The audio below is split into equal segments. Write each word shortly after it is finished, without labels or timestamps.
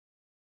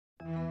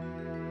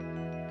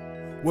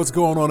What's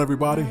going on,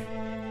 everybody?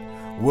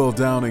 Will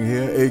Downing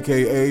here,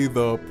 aka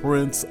the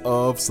Prince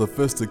of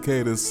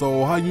Sophisticated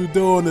Soul. How you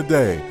doing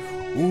today?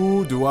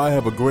 Ooh, do I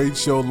have a great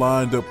show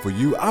lined up for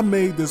you. I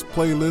made this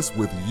playlist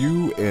with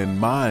you in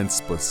mind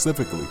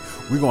specifically.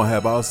 We're going to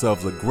have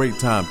ourselves a great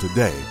time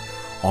today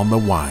on The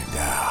Wind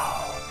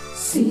Down.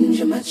 Seems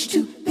you're much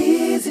too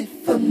busy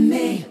for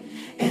me,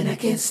 and I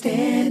can't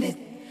stand it.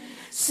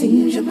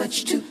 Seems you're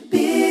much too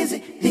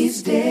busy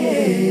these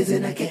days,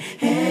 and I can't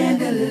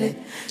handle it.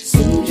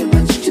 Seems you're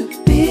much too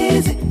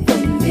busy for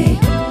me,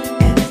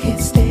 and I can't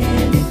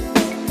stand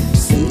it.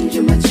 Seems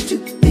you're much too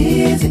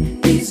busy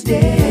these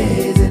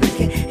days, and I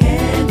can't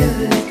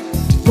handle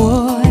it.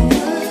 Boy,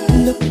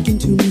 look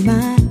into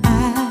my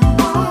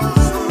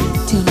eyes.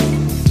 Tell me,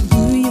 do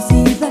you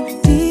see the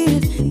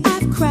tears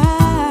I've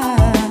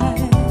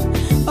cried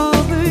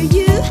over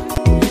you?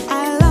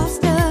 I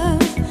lost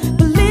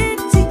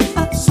plenty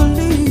of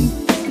sleep.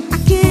 I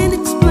can't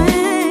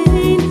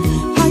explain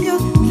how your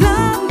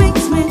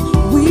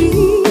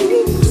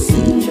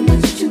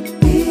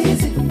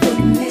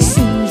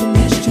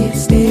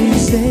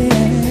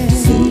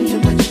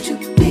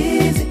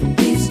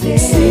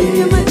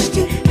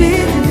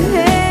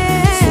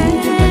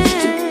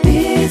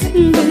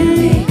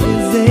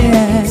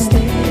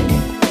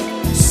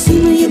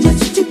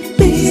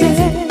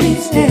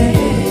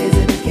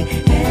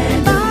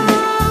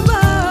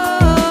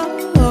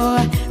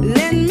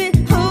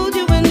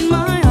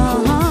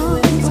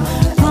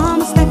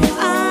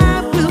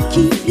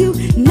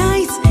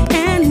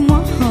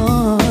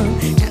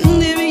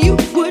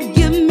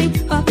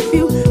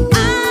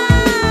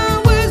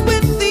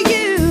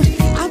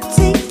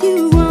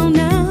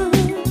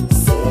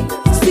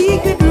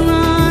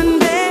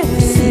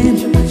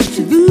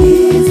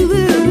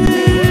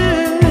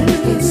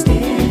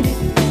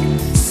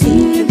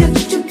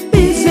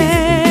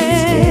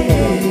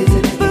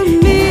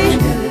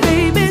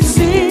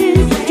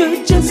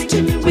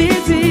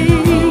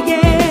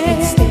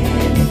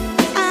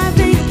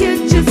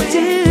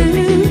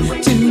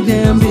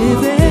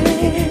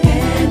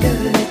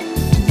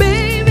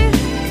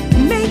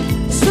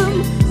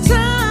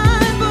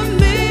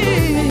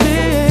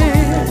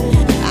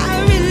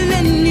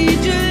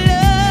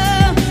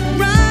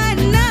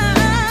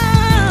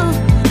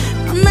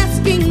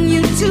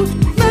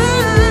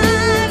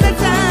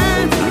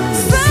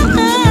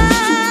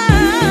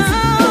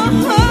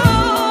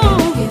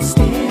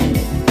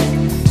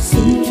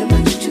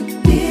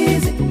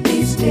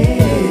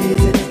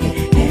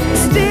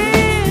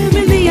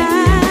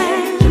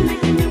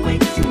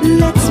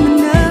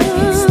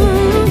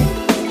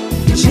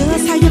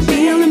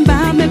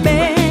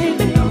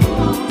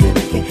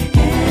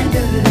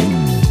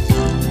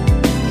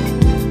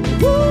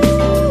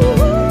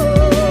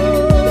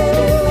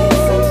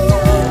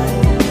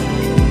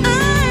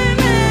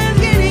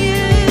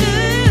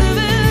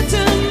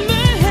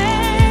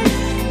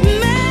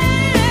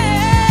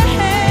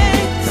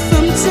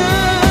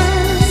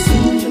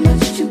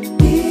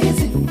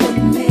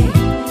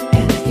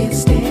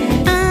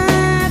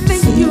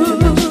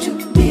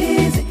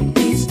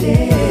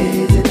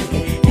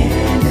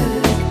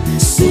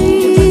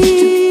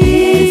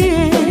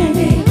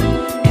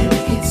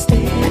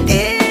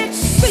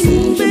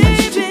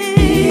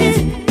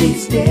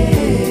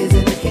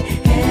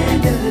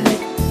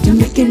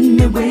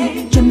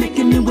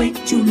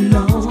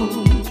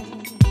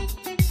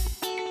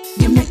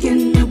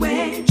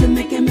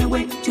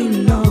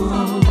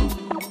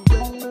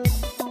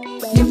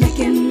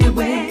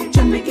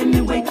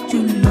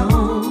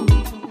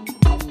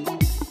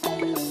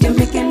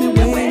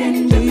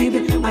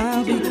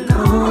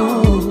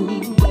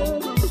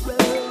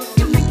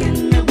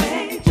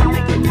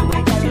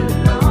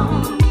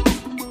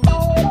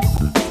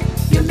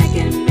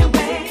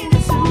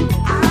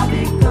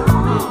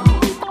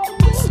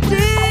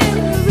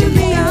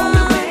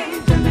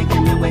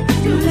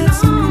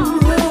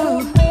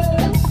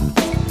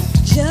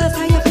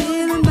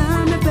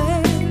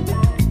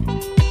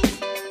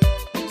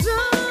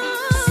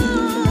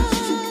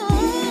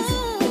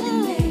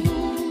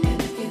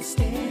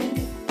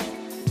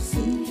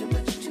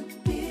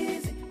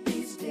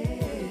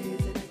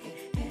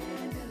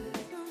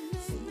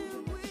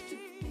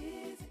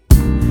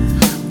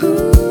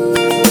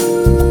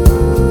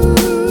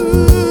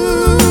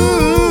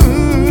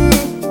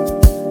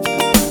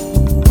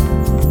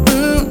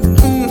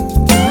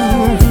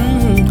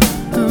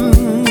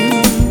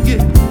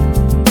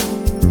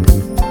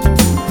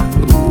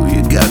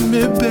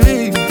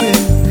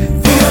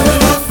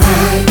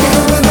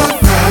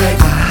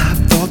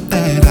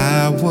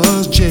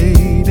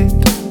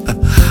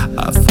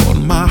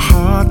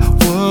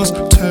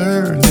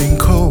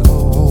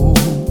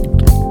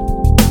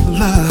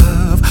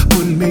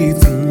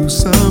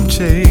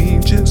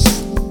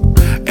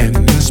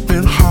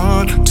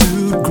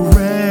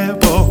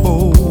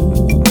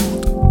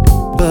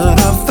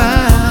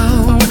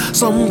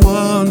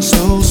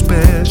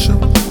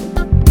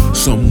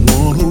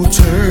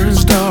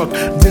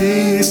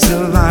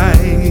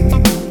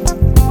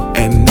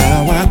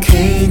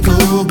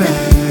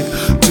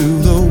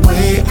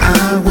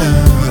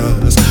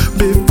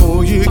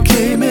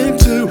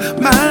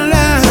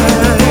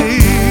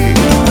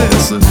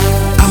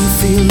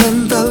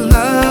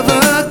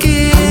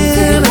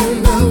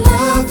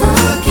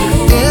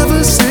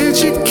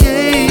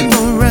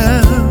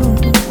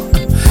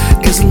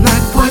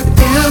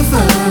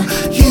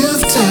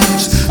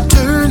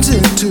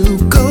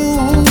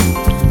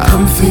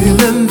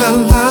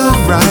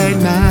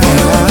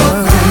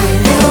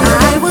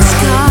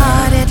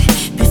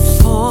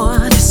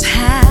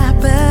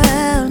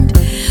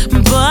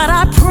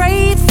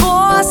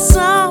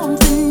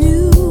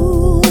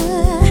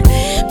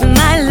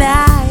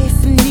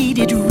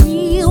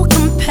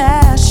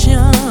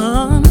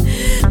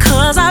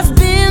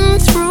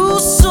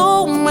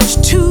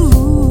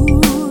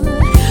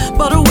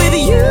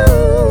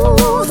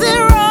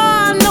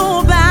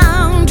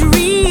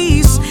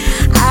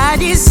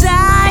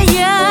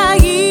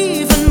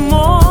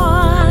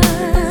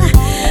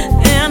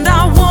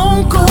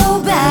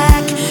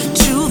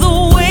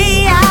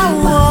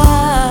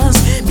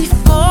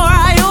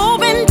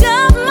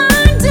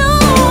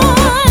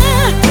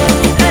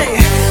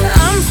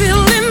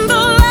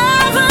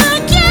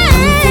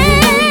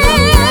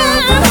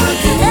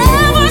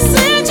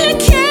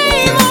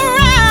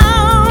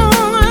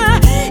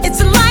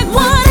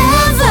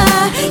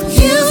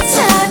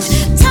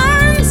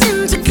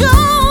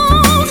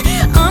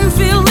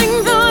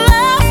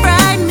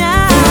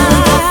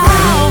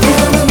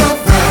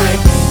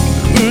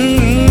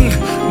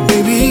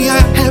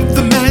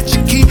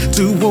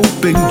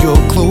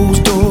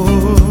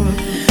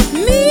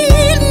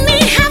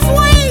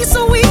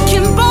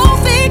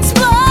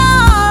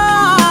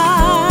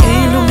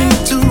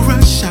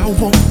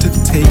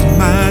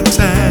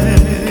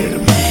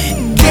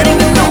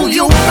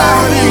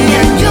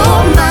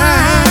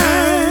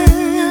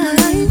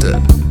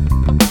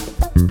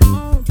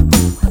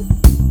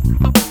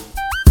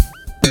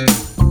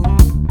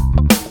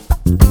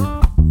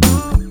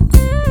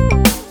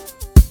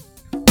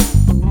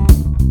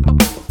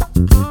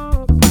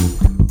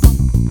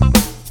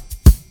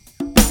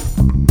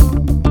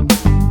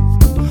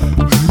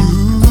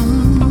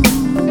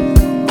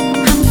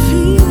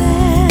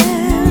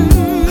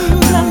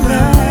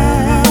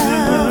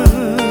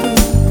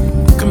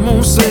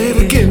gonna say it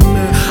again.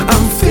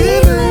 I'm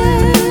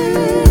feeling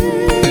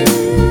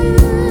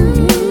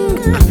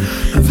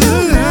the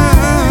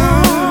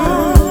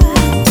love,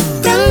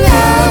 the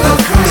love,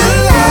 the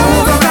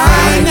love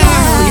right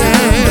now.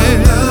 Yeah, the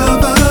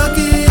love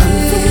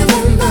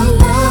again, the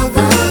love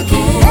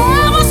again.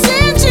 Ever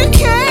since you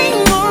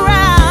came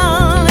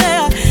around,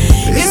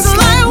 it's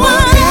like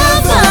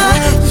whatever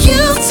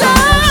you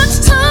touch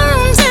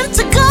turns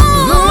into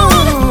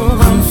gold.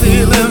 I'm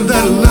feeling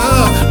that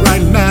love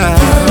right now.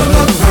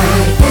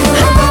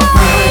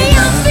 Hey,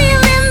 I'm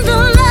feeling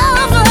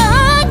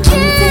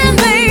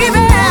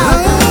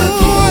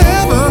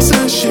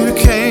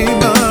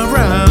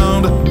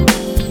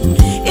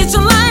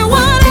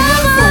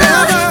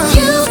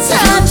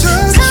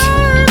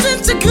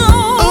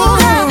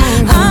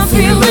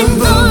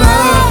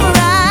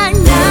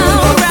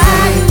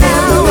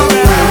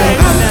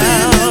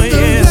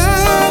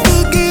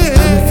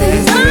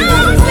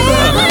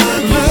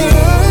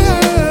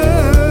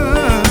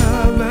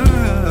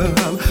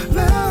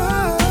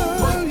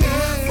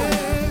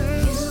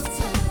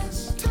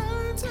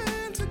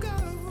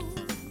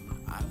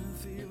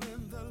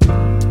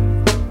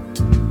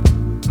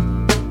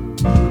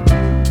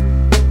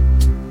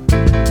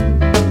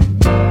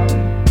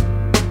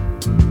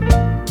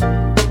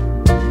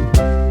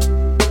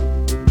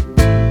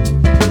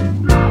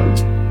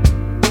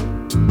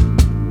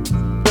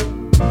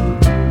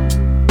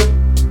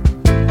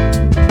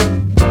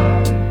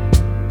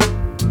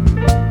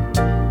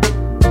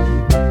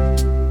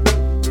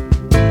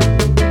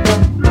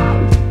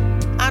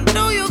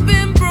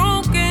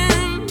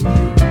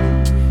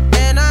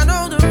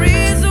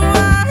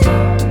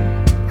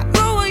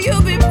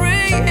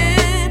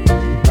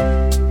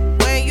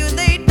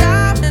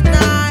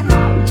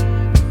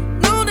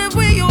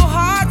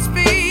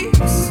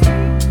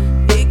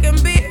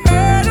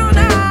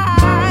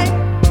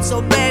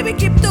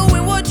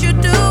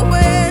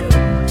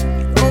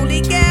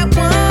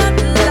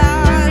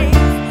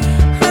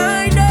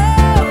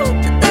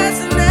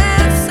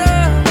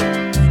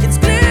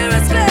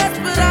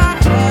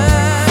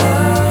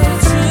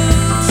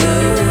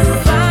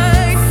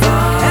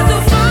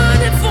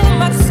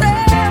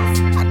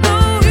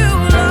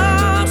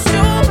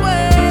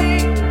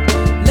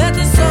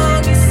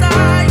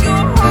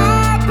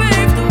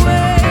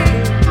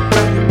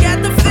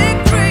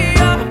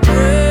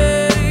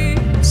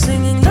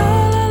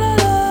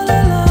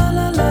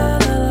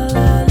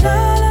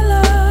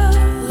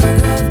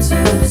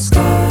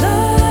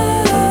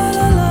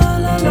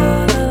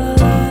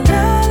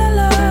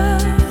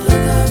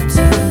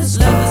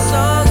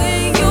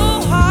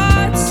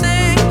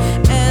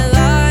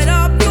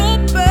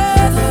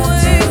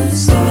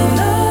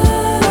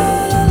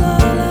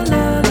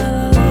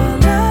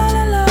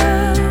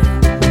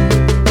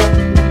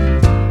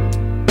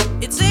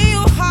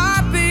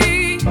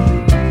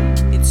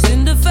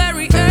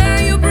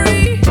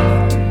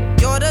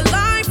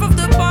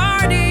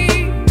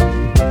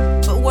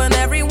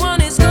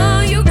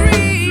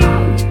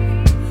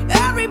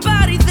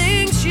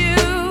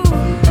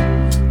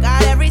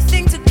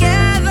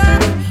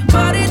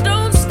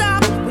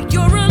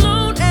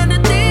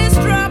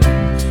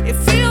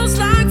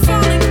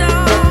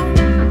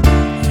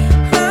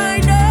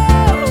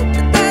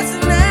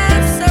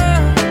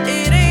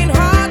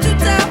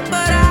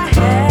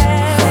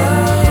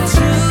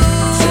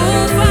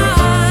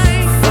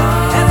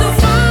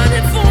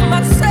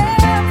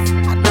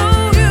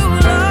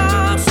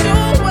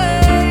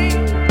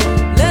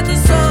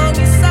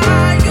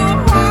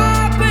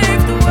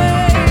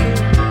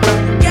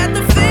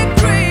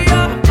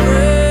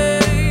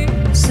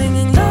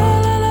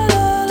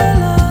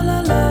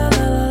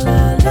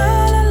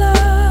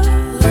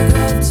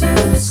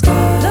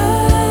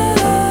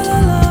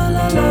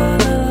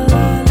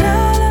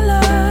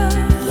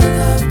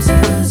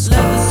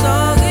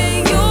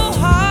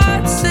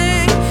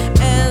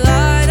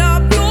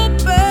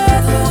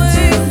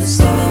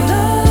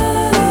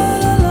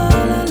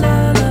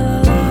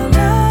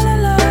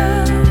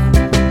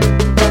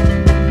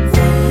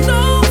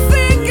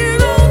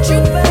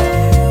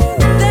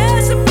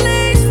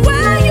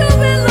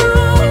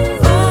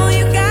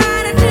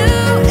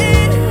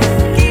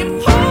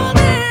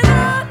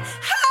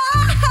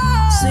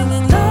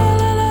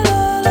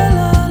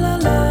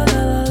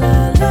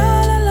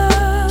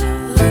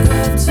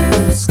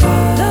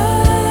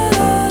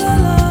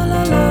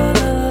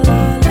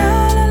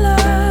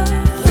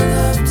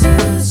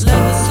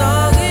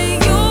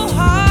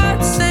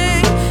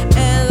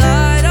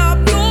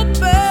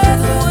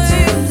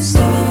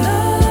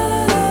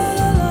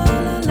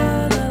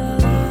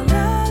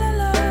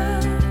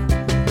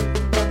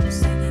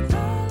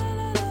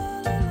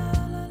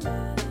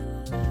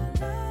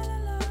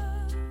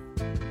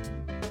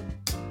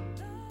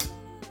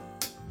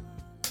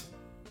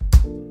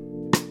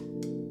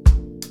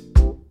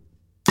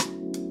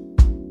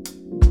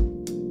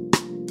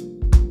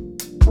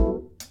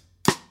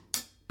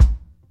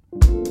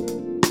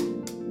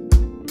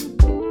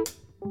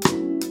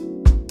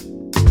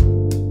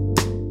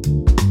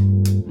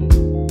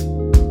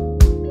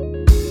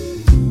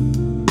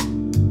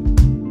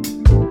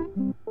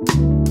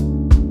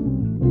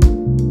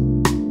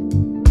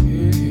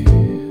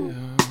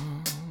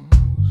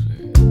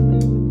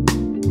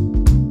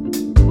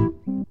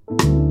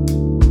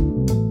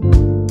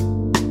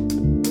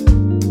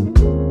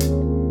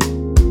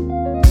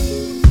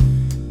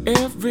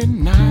Every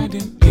night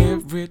and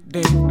every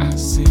day I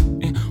sit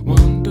and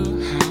wonder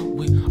how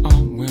we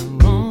all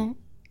went wrong.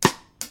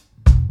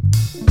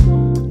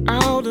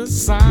 Out of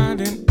sight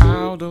and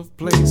out of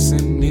place,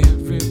 and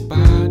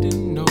everybody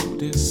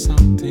noticed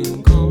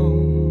something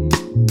gone.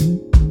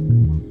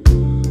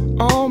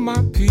 All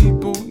my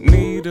people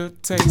need a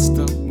taste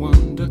of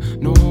wonder,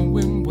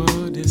 knowing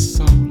what it's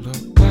all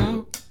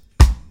about.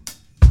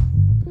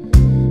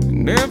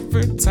 And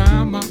every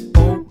time I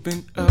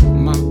open up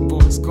my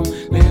voice, gon'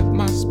 let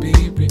my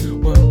spirit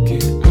work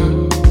it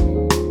out.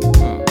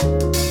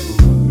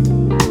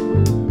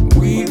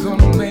 We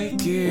gon'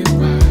 make it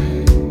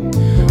right.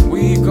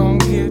 We gon'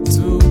 get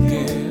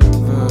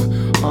together.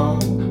 Oh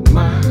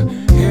my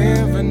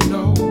heaven,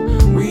 no.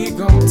 We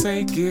gon'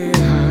 take it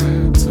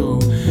high too.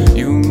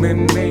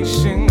 Human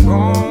nation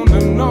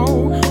gonna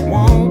know.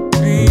 Won't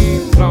be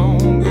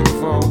long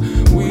before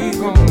we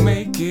gon'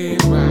 make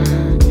it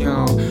right,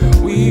 y'all.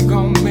 We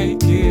gon'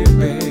 make it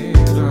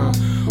better.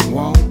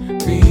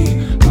 Won't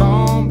be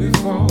long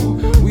before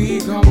we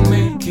gon'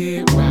 make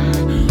it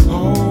right.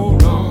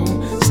 Hold on,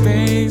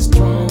 stay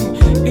strong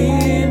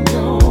in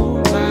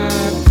your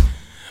life.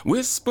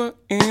 Whisper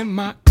in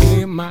my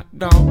ear, my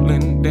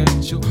darling,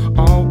 that you'll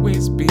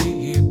always be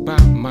here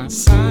by my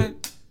side.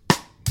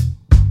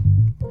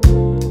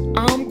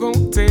 I'm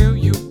gon' tell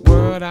you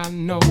what I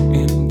know,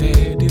 and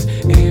that is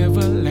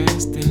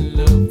everlasting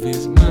love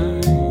is mine.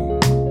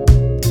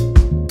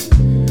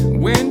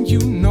 When you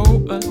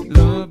know a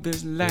love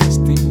is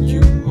lasting,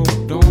 you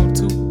hold on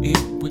to it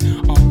with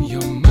all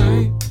your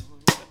might.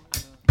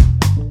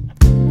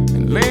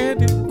 And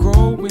let it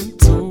grow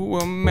into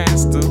a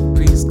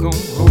masterpiece, gon'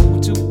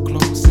 hold you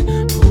close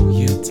and pull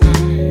you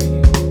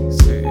tight.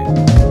 Say,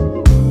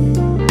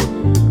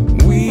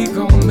 we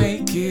gon'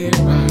 make it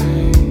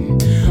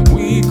right.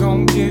 We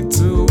gon' get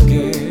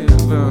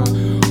together.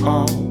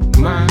 Oh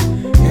my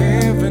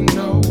heaven,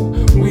 no.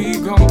 We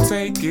gon'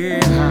 take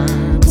it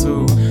high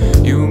too.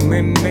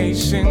 Human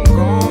nation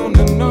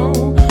gonna know.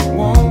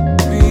 Won't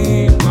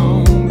be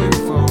long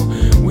before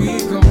we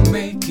gon'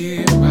 make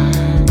it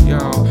right,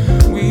 y'all.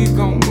 We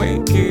gon'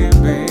 make it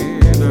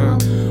better.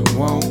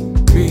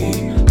 Won't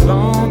be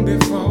long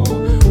before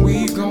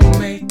we gon'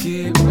 make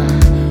it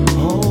right.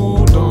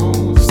 Hold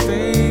on,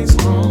 stay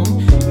strong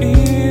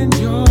in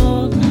your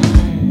life.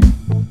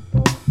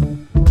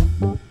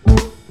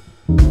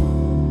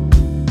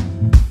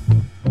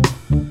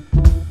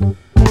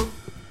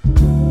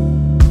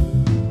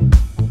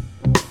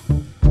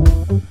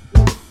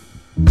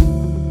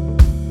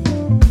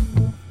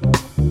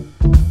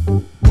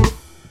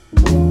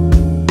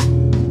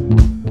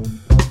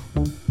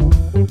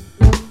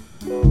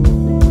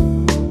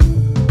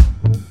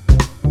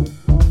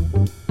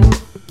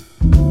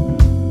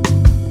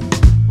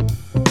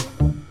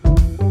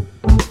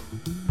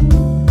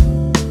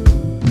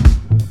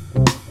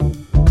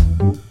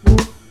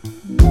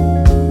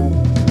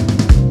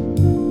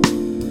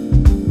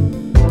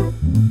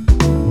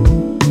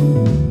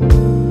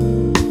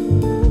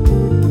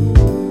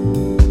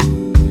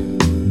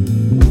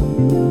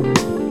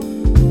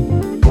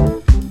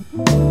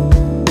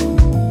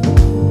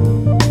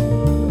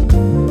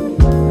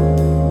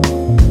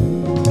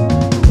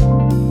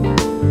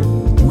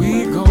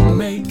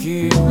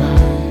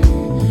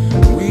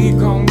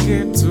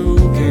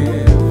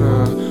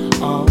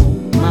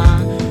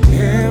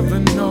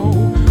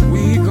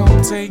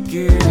 Take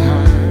it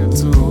high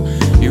too.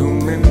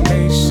 Human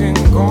nation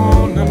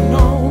gonna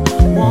know.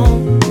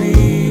 Won't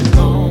be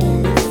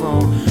long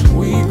before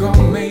we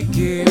gon' make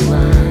it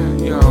right,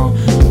 y'all.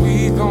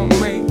 We gon'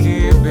 make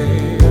it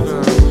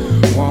better.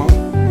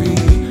 Won't be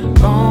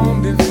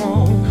long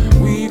before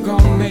we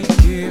gon' make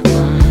it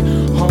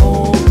right.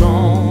 Hold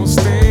on,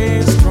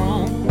 stay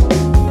strong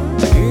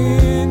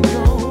in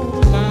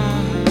your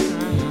life.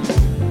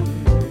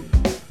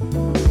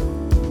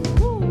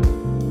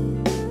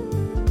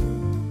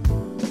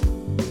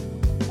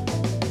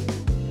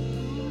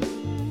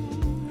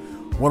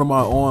 One of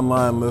my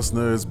online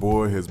listeners,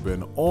 boy, has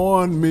been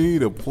on me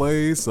to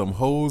play some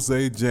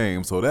Jose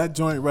James. So that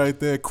joint right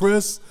there,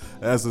 Chris,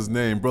 that's his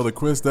name. Brother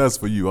Chris, that's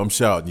for you. I'm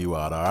shouting you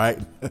out, all right?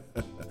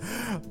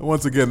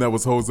 Once again, that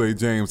was Jose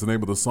James. The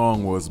name of the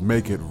song was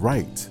Make It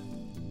Right.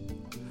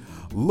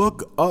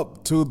 Look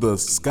up to the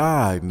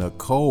sky,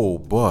 Nicole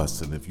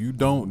Bus. And if you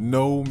don't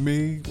know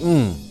me,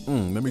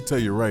 let me tell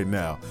you right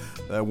now,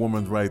 that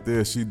woman right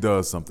there, she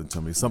does something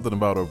to me. Something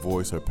about her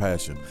voice, her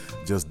passion,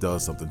 just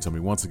does something to me.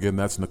 Once again,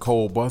 that's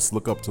Nicole Bus.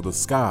 Look up to the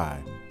sky.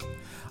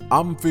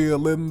 I'm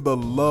feeling the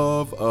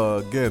love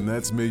again.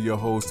 That's me, your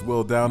host,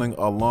 Will Downing,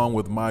 along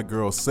with my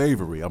girl,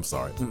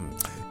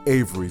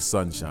 Avery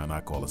Sunshine.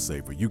 I call her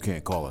Savory. You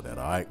can't call her that,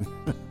 all right?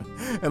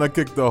 And I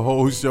kicked the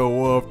whole show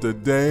off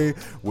today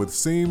with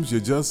Seems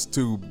You're Just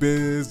Too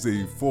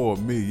Busy For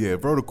Me. Yeah,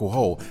 Vertical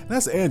Hole. And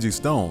that's Angie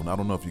Stone. I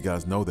don't know if you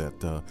guys know that,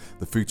 the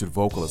featured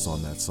vocalist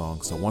on that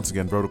song. So once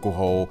again, Vertical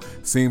Hole,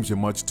 Seems You're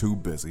Much Too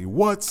Busy.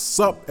 What's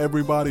up,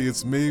 everybody?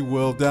 It's me,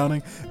 Will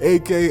Downing,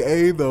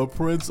 a.k.a. the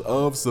Prince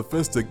of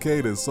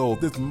Sophisticated Soul.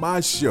 This is my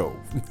show.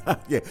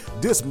 Yeah,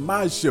 this is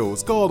my show.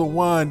 It's called The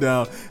Wind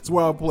Down. It's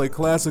where I play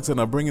classics and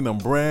I bring in them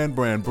brand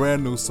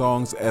new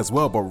songs as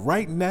well. But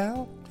right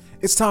now,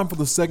 it's time for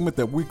the segment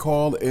that we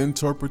call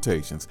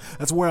Interpretations.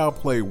 That's where I'll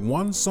play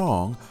one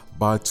song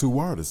by two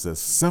artists. As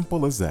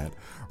simple as that,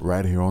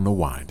 right here on The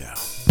Wind Down.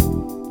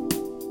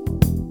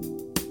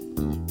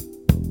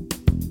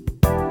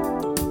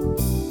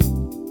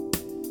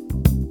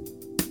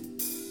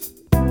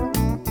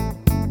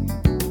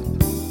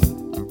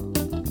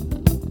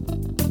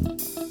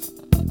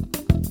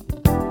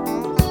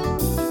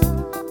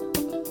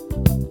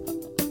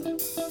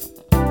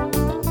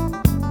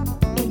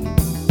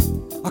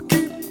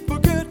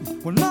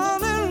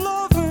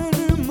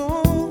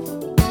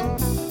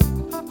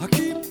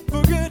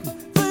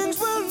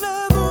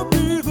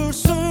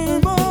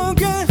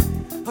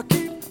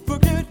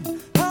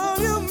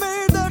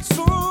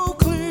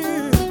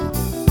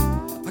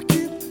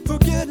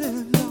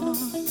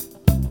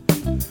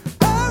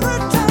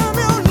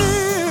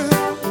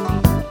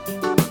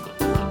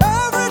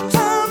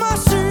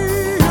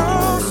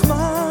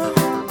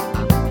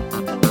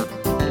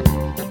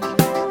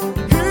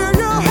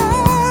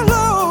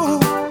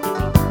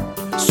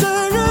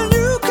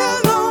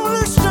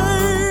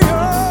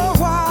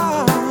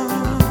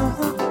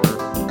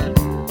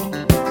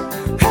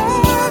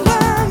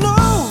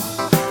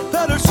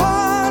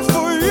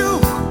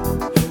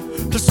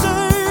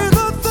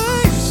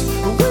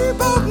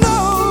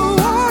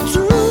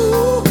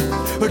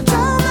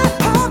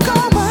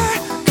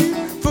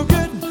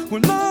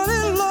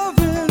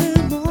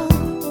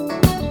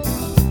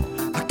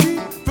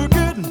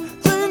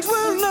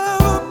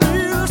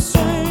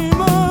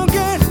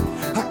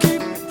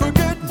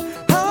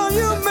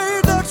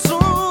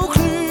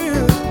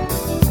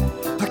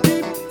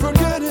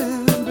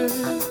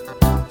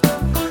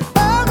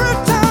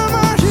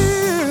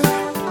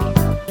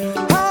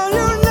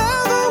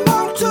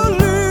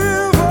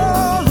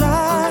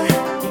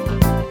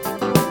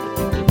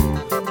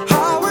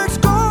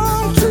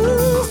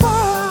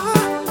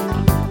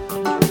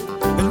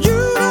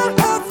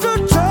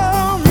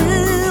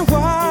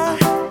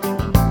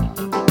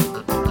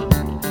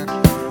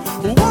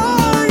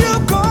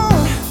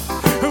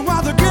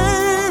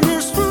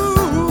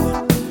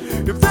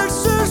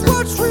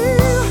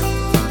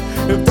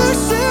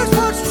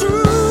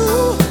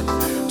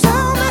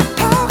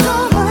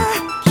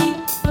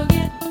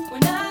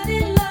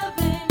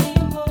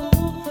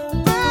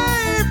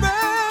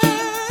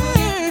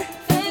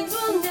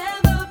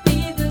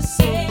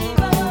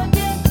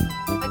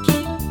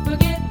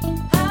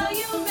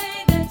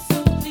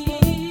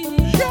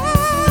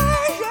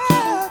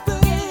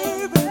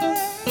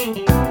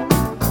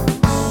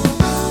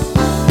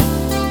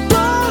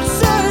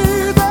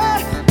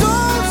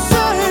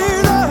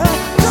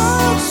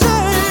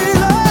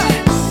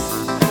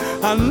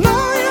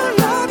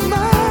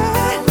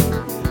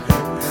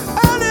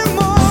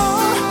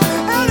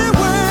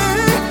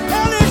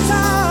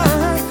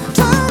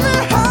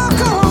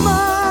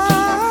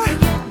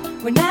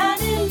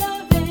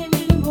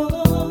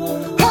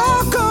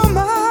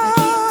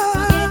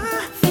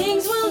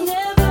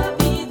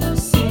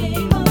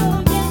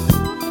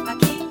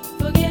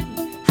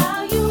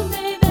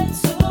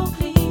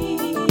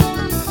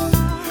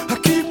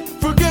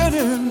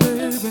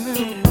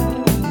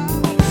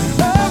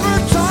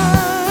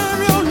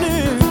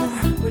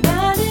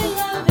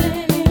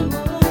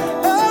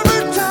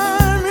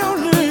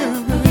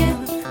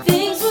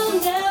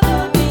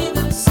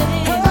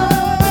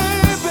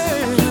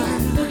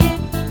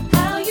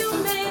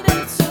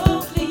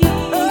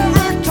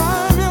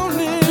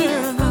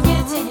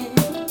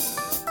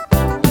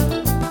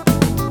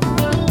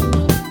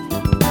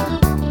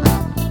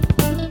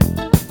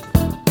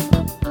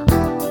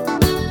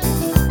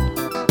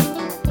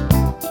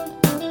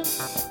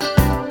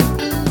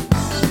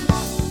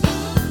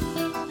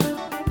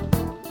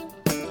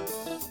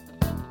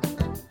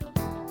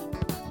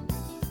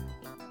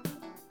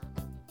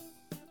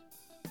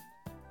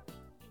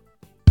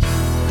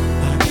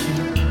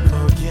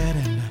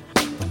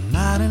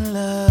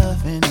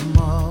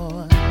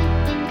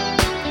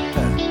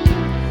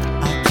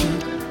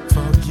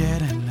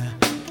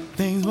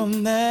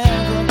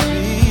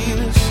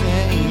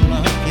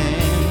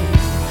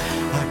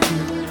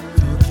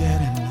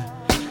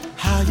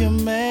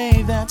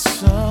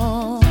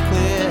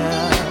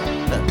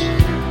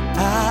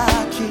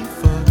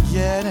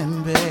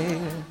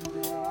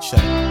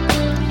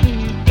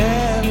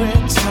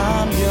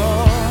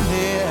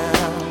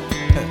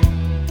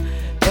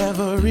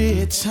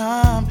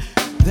 Time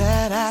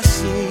that I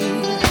see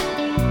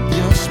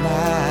your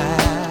smile,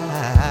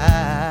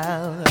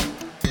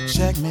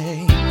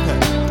 checkmate.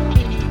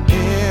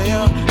 Yeah,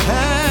 your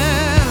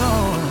hand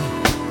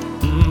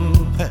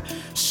on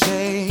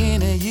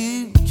saying that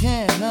you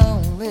can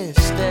only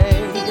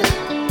stay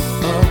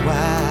a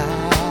while.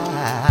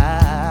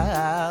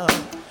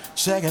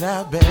 Check it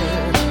out, baby.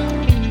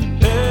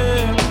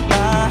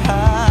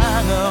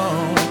 I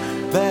know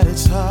that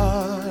it's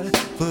hard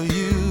for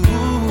you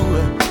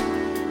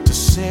to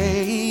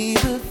say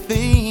the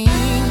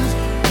things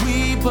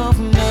we both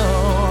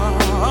know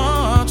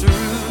are true.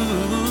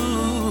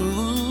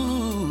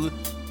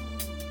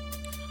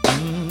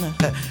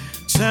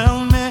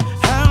 Tell me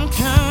how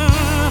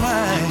come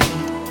I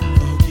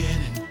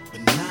forgetting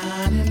but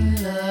not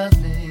in love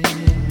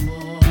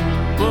anymore.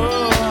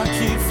 Oh, I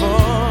keep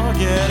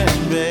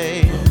forgetting,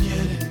 babe.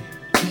 Forgetting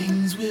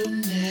things will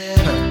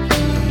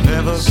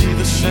never be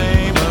the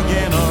same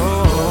again.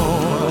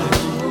 Oh,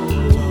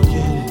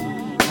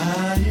 forgetting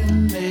how you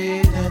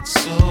made that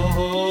so.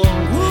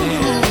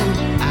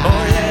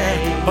 Oh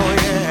yeah, oh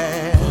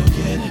yeah.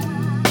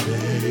 Forgetting,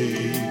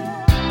 babe.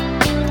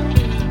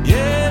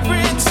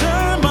 Every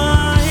time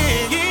I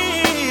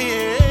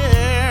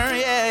hear,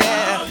 yeah,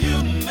 how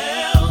you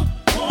never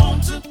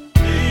want to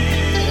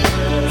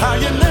live, how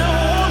you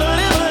never want to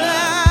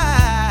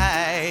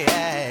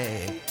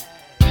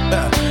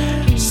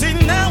live. See,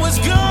 now it's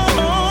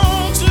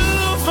gone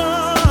too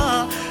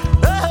far.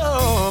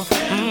 Oh,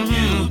 and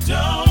you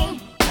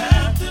don't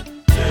have to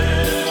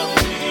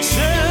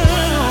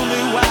tell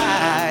me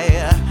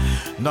why.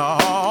 No,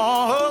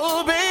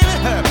 baby.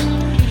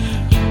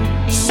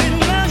 See,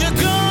 now you're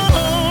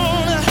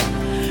gone,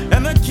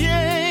 and the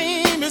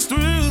game is through.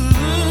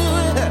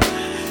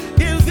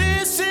 If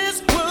this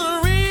is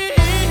for real,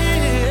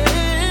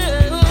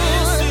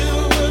 this is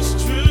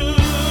what's true.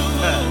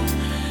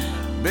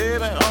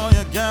 Baby, all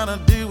you gotta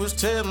do is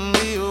tell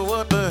me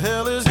what the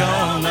hell is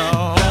going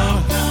on.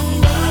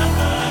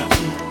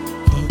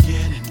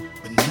 Forgetting,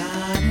 but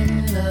not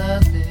in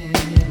love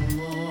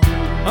anymore.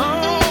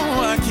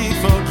 Oh, I keep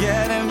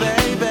forgetting,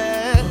 baby.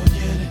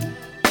 Forgetting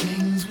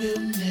things will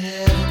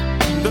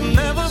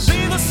never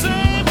be the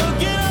same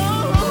again.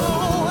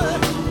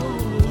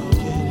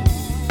 Forgetting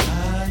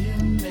how you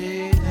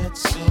made that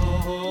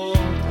so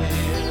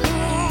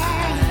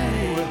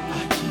clear.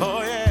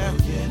 Oh yeah.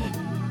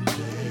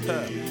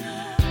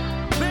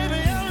 Baby,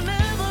 I'll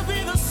never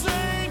be the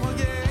same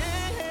again.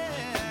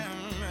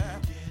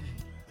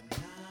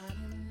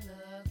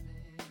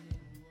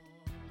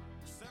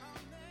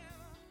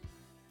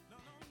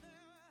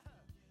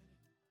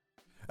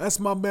 That's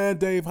my man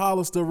Dave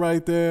Hollister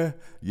right there.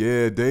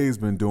 Yeah, Dave's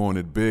been doing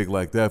it big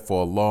like that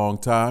for a long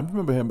time.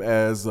 Remember him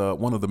as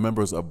one of the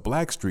members of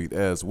Blackstreet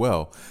as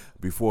well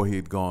before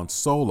he'd gone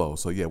solo.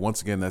 So yeah,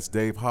 once again, that's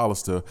Dave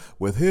Hollister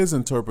with his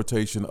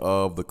interpretation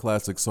of the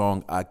classic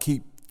song I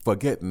Keep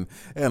Forgetting.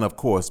 And of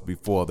course,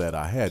 before that,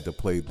 I had to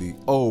play the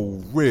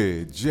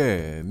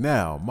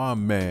original, my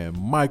man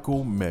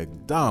Michael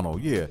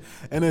McDonald. Yeah,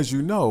 and as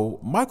you know,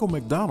 Michael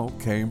McDonald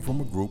came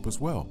from a group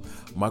as well.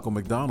 Michael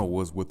McDonald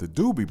was with the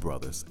Doobie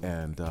Brothers,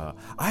 and I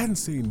hadn't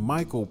seen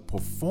Michael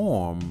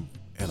perform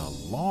in a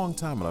long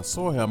time, and I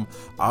saw him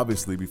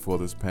obviously before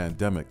this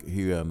pandemic.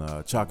 He and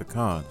Chaka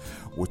Khan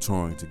were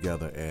touring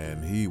together,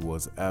 and he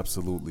was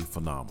absolutely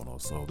phenomenal.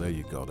 So there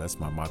you go, that's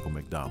my Michael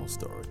McDonald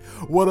story.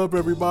 What up,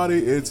 everybody?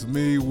 It's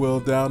me, Will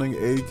Downing,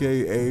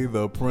 aka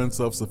the Prince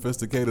of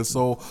Sophisticated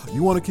Soul.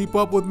 You want to keep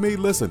up with me?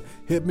 Listen,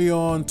 hit me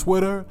on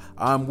Twitter.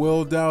 I'm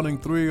Will Downing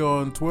 3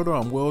 on Twitter.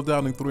 I'm Will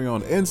Downing 3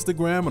 on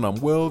Instagram, and I'm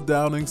Will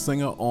Downing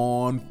Singer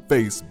on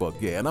Facebook.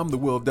 Yeah, and I'm the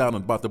Will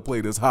Downing about to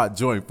play this hot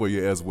joint for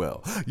you as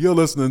well. You're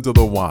listening to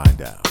The Wind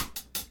Down.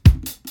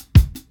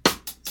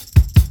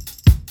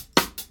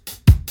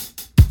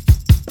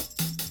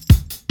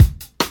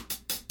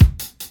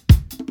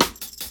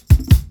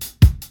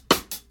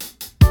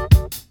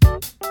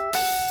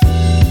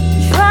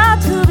 Try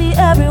to be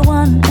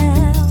everyone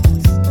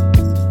else,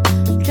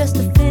 just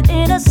to fit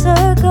in a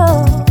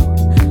circle.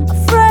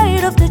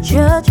 Afraid of the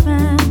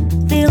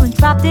judgment, feeling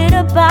trapped in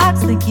a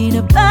box, thinking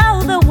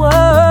about the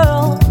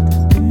world.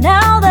 But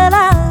now that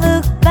I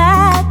look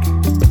back,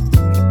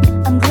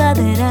 I'm glad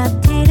that I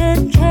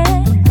didn't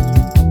change.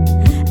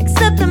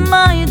 Accepting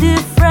my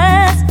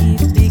difference,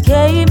 it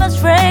became a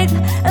strength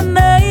and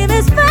made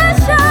me special.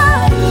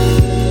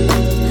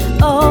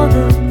 All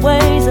the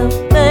ways of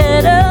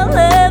better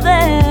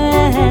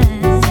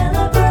living,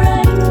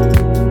 celebrate.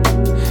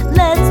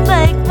 Let's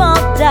make more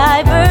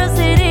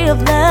diversity of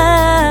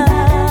love.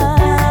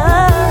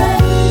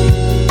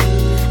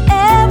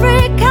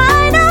 Every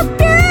kind of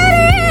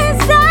beauty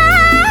inside.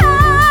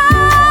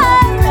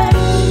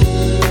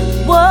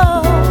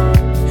 Whoa,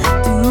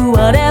 do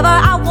whatever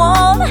I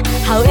want,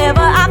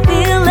 however I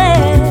feel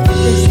it.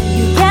 They say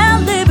you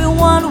can't live in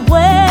one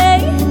way.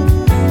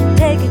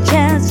 Take a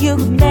chance, you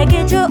can make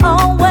it your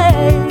own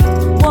way.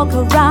 Walk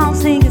around,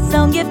 sing a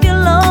song if you're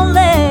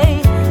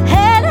lonely.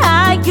 Head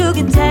high, you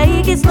can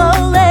take it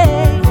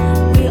slowly.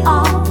 We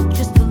all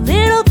just a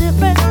little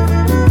different,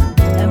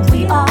 and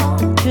we all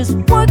just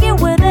working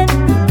with it.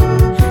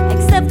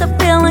 Accept the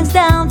feelings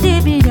down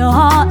deep in your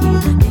heart.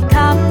 It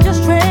becomes your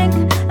strength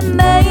and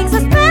makes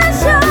it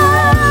special.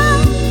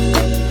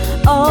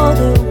 All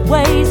the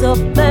ways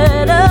of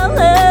better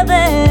living.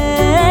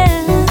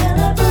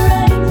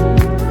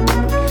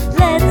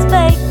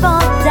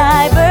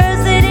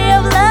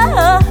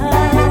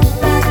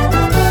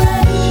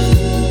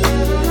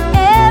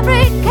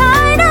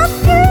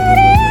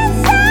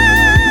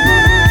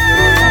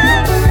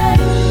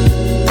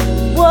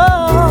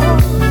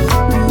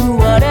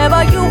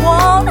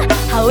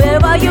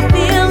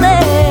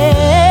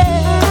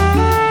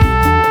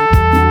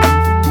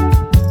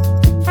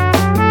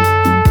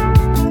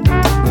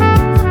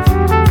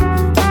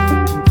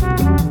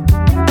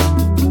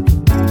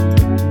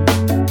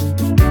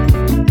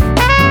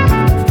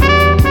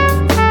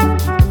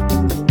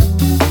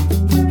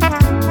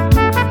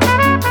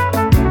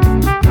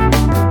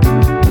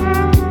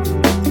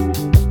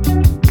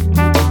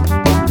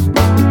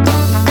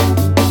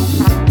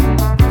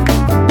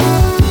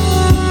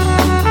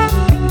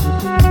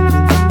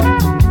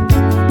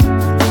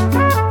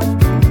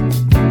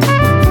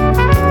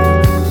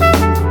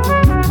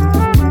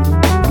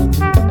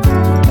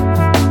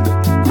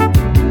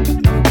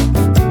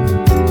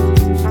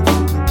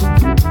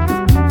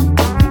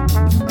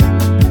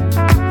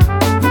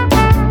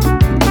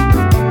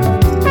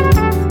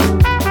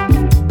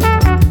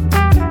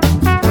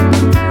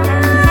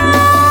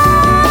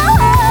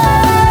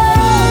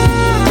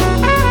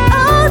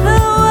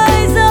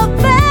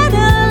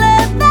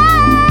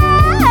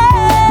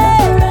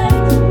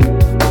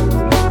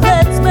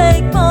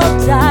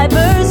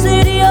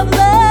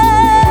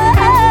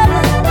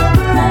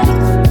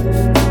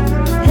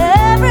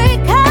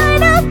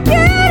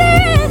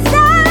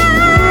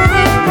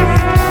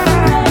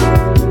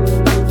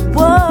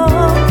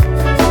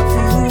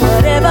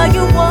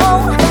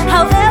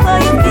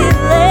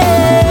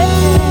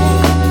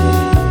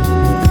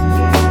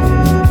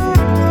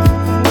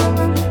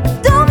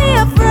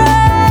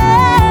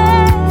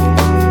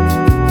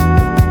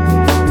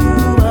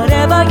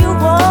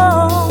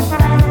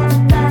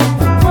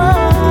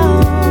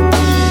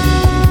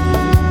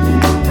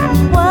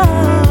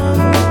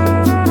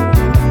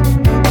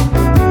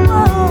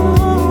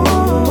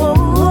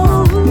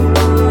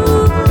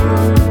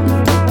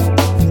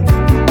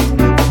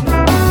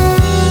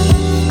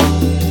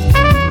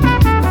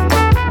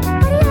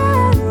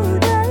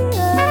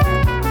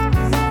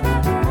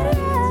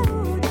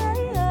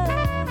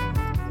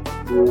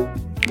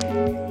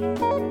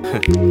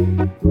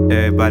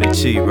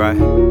 can't cheat, right?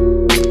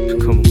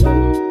 Come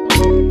on.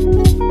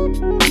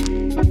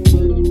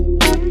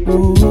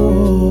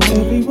 Ooh,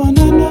 everyone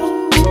I know,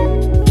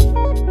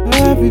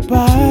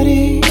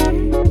 everybody,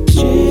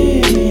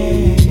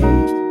 yeah.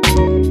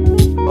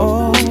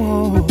 Oh,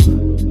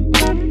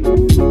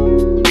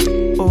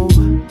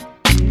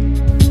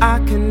 I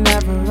can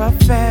never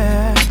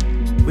affair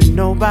with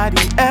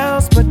nobody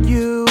else but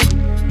you.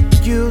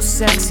 You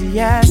sexy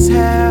as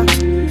hell,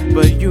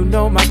 but you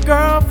know my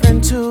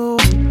girlfriend too.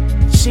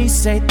 She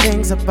say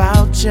things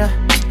about you,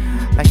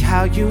 like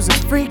how you's a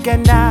freak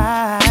at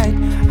night,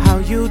 how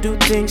you do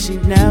things she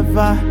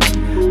never.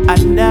 I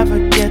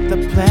never get the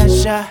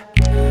pleasure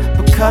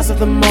because of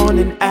the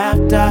morning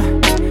after,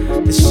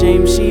 the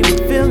shame she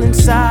would feel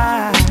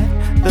inside,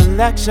 the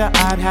lecture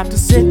I'd have to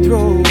sit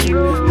through,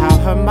 how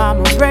her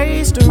mama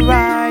raised her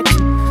right.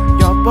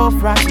 Y'all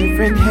both rock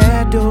different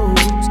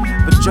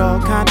hairdos, but y'all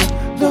kinda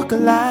look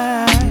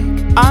alike.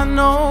 I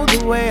know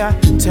the way I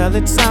tell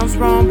it sounds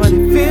wrong, but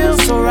it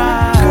feels so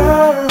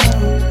right.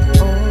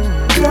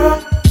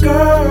 Girl,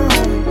 girl,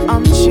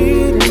 I'm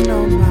cheating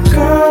on my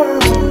girl.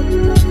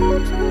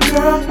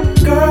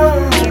 Girl,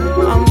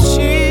 I'm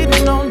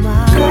cheating on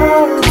my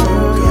girl.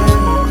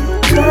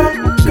 Girl,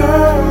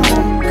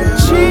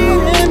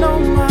 cheating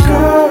on my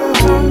girl.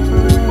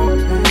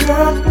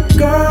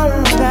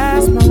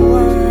 That's my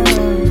word.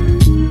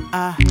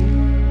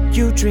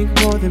 You drink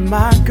more than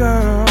my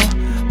girl,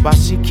 while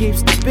she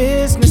keeps the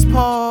business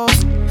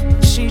paused.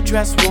 She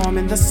dress warm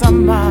in the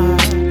summer,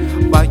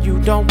 while you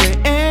don't wear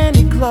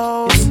any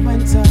clothes.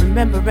 Winter.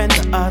 Remembering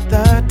the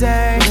other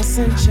day, I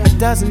sent you a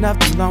dozen of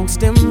the long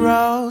stem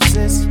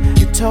roses.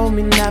 You told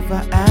me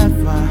never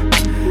ever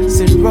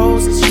send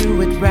roses, you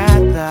would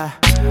rather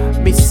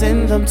me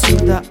send them to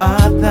the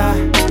other.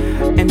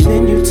 And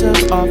then you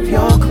took off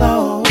your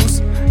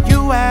clothes.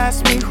 You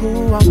asked me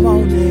who I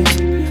wanted,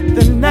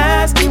 the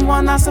nasty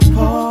one I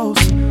suppose.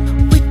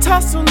 We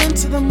tussle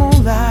into the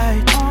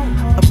moonlight,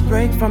 a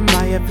break from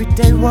my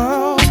everyday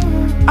world.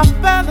 I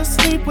fell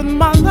asleep with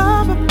my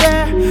love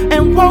affair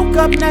and woke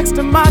up next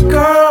to my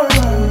girl.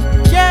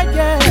 Yeah,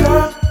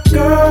 yeah.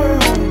 Girl,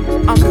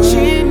 I'm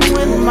cheating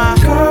with my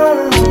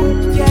girl.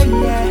 Yeah,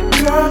 yeah.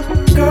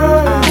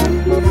 Girl,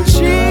 I'm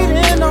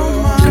cheating on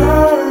my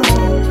girl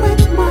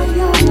with my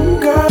young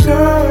girl.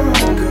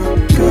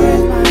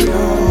 With my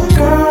young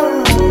girl.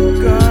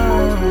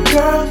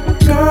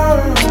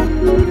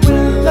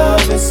 When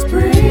love is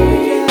free,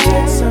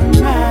 it's a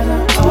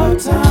matter of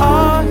time.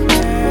 Oh,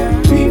 yeah.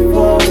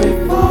 Before it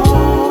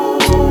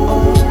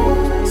falls,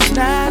 it's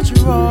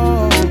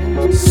natural.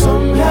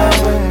 Somehow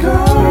a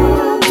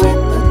girl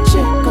with a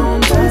chick on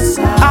the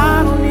side, I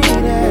don't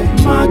need it.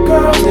 My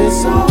girl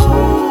is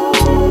all,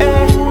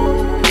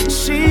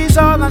 she's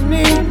all I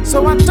need.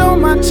 So I don't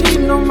mind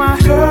cheating on my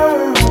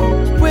girl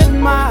with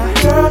my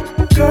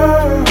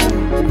girl.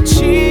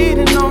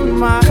 Cheating on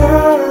my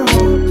girl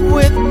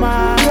with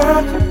my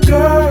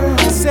girl.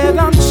 Said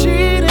I'm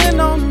cheating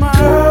on my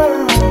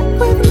girl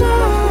with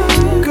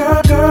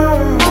my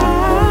girl.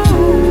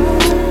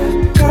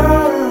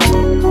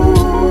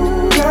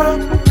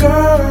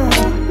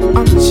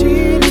 I'm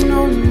cheating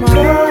on my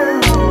girl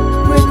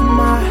with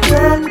my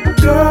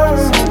girl.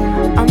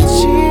 I'm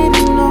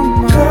cheating on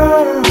my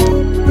girl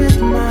with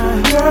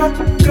my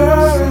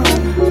girl.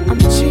 I'm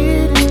cheating.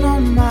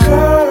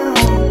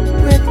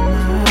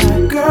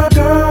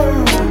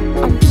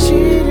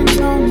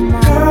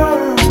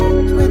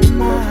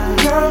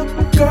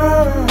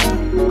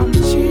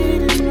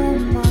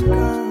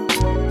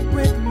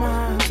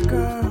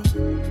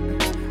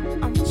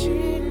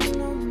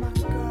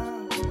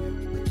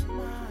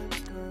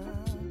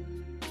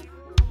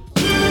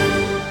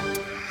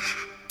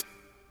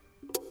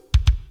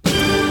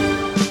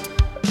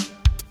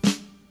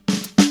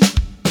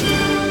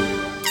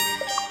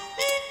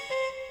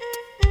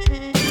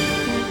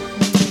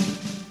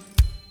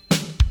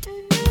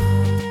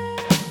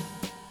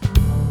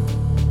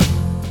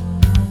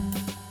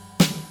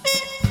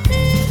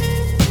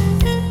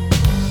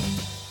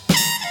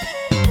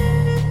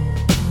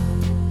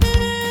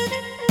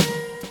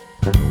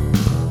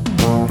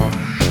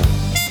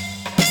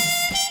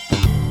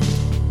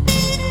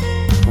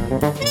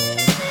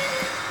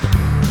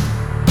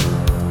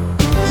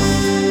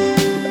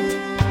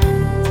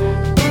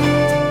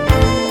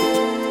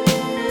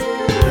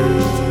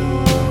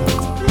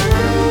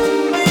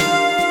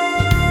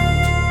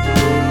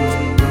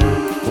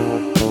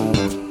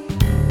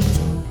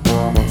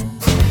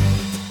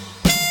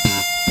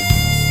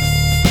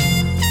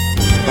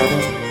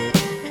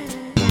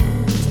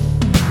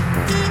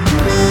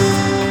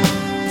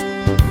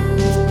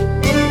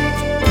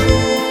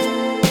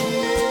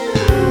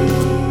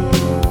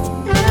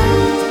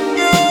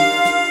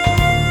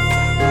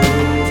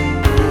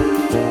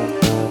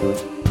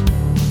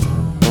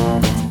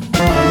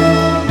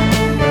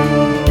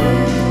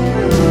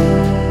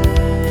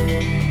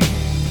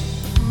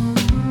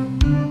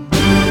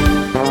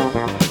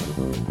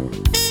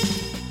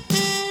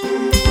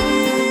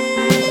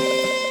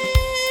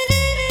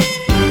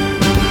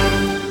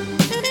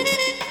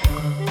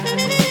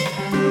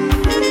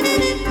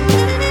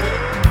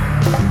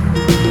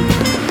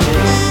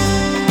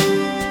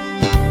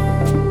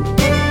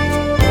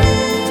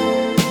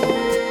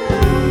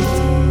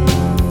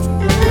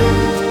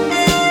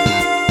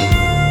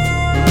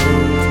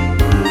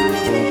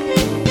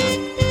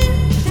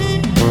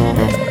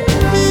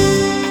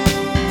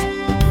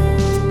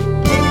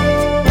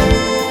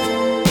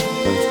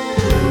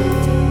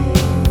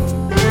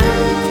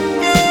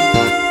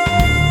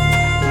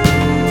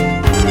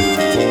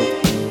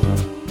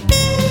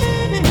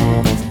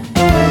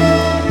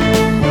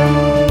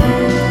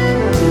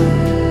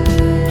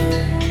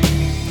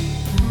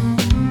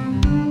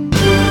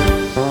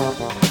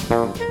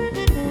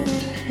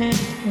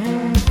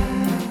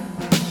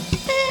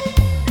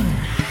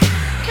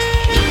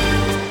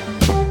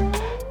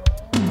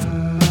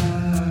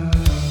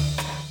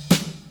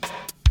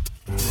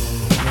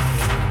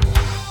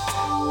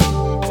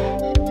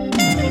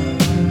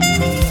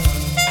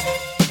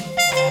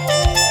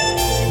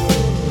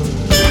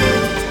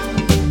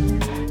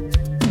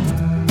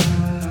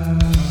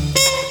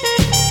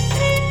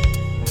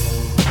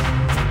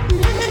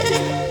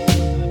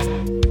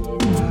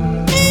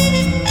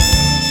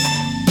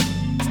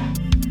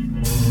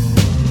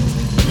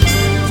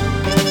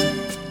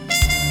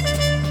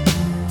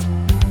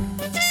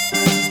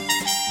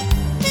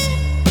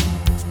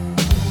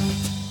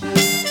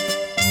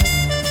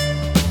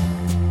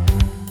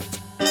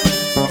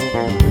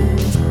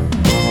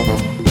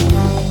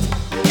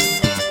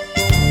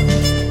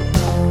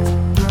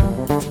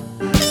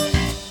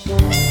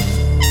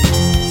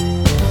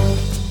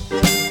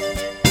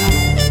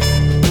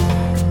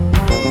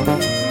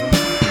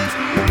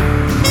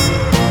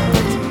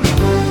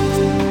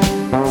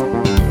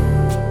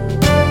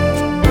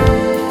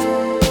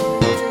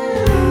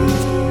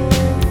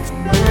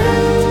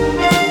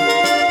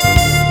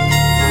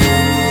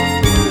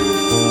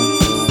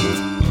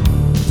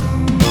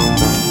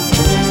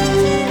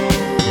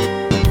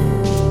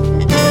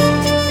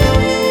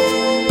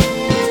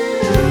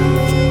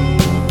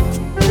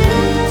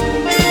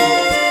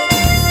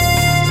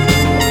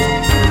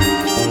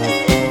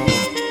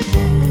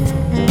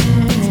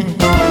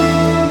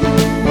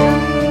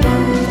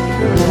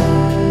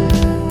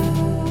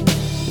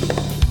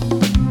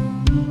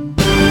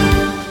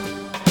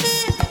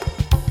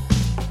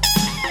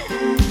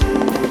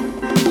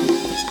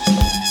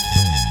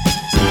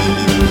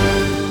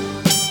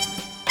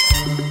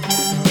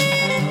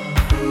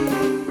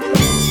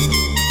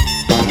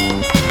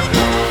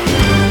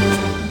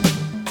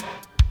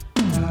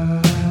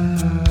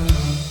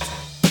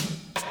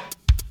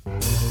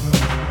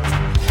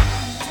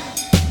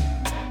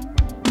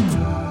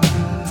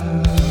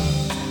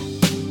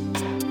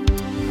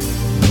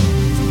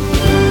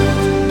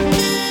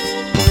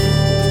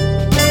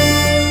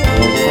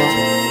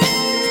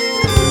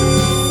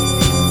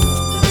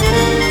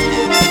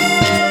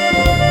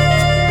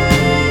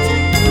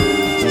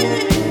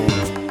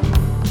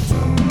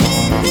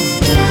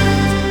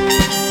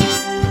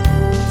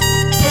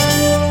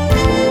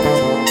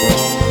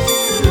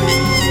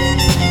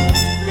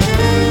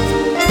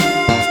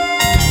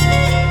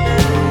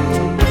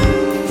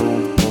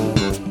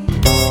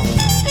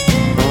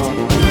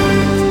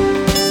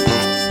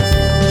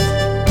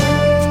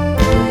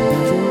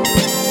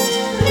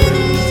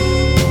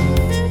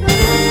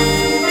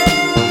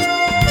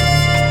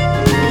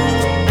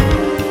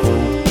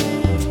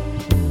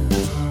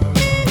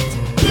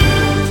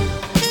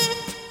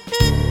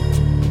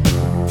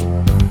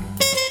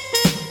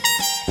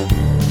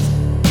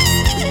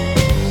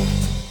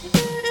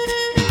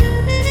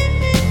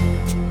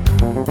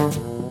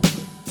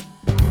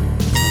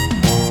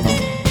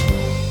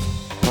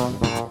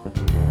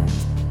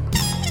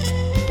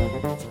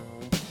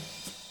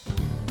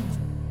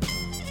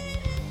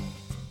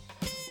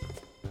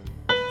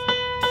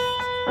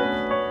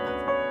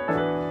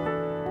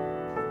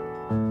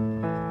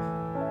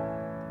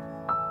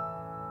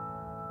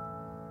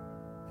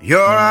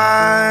 Your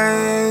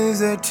eyes,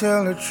 they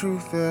tell the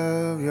truth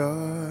of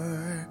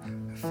your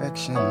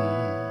affection.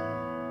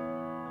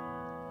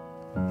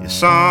 Your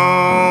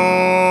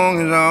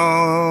song is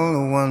all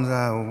the ones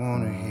I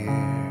want to hear.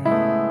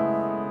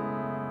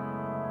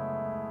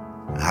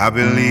 I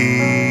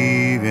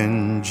believe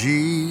in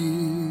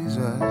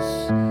Jesus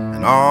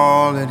and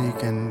all that he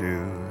can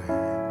do.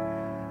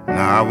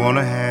 Now I want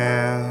to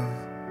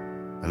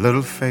have a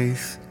little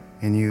faith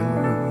in you.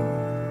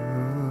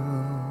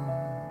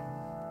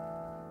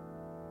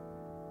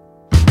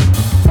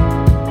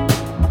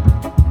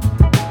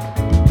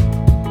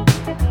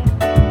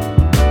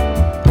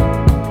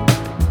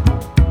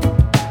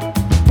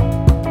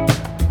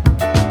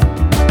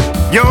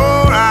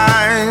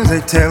 They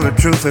tell the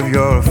truth of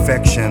your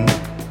affection.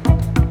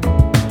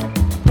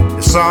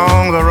 Your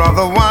songs are all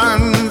the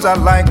ones I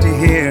like to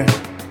hear.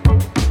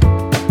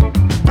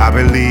 I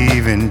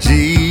believe in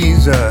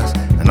Jesus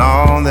and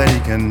all that he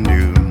can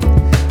do,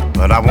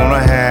 but I want to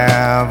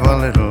have a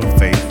little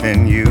faith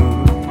in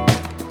you.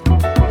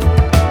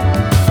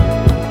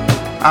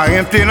 I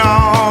emptied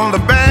all the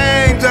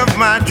bags of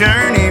my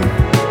journey,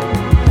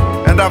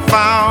 and I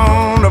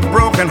found a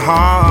broken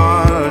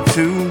heart or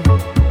two.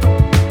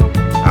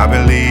 I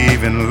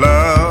believe in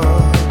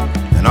love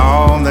and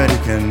all that he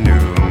can do,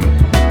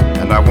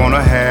 and I want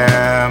to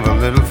have a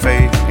little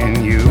faith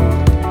in you.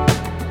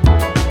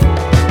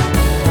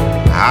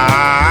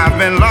 I've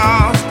been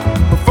lost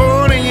for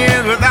 40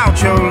 years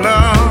without your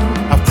love.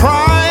 I've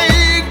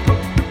cried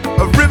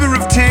a river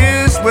of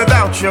tears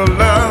without your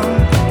love.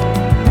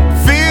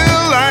 Feel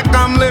like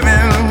I'm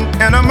living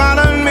in a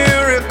modern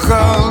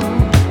miracle.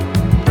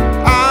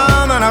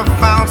 Ah, then I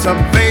found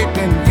some faith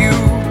in you.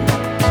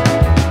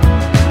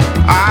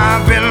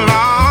 I've been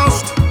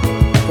lost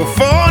for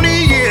 40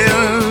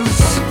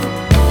 years,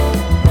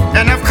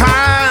 and I've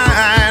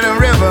cried a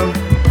river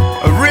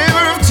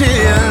of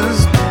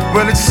tears.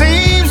 Well, it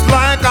seems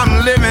like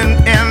I'm living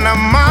in a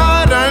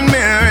modern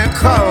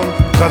miracle,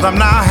 'cause I'm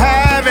now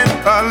having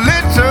a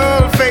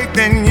little faith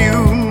in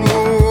you.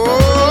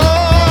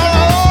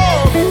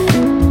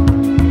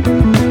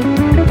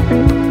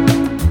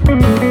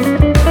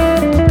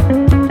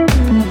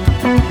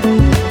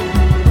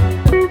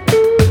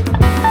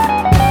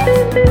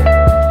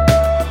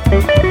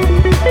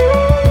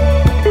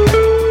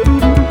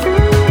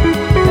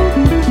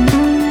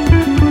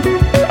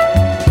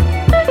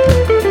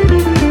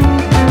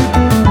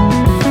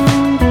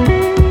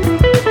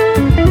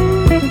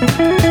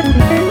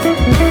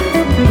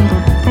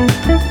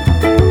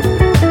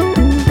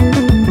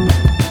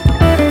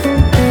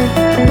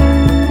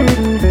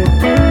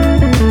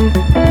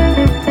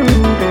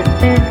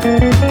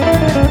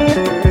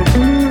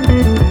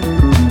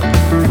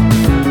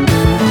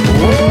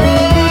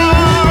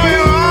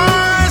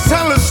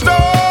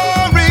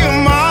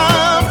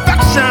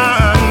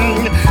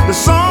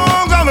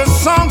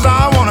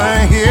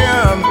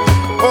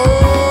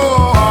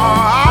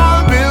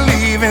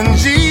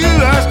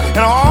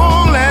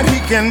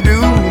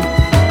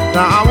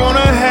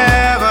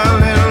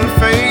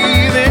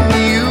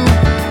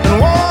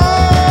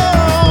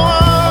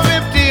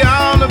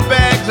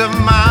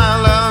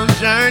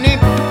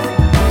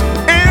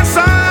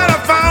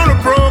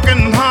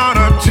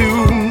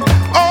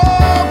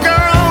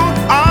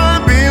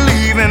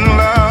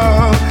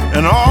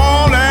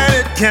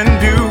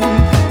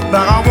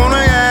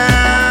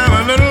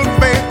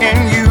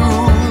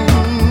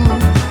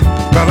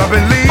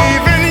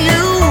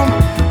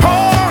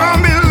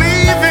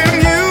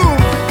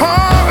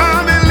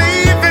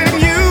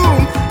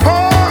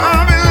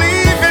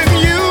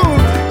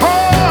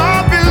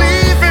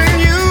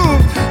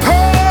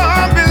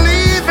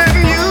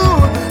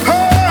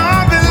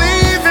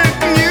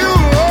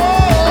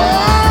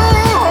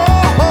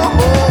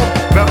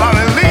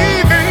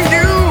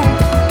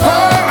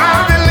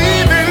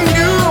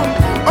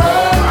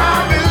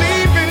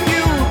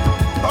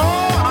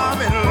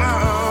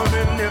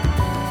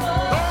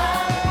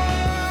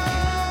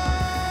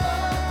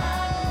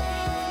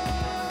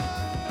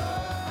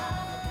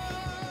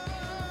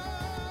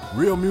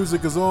 Real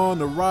music is on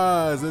the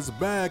rise. It's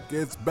back,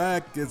 it's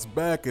back, it's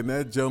back. And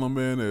that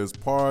gentleman is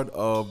part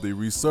of the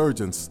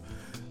resurgence.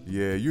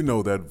 Yeah, you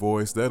know that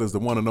voice. That is the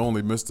one and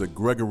only Mr.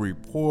 Gregory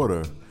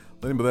Porter.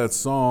 The name of that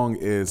song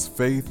is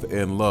Faith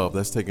and Love.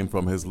 That's taken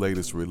from his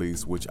latest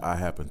release, which I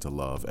happen to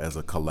love as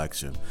a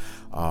collection.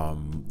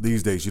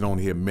 These days, you don't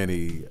hear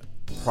many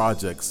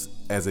projects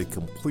as a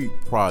complete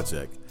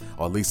project,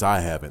 or at least I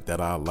haven't, that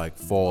I like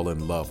fall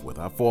in love with.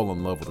 I fall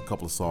in love with a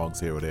couple of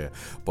songs here or there,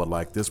 but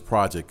like this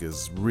project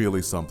is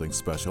really something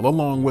special,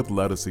 along with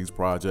Lettucey's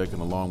project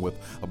and along with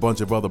a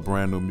bunch of other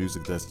brand new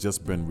music that's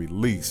just been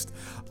released.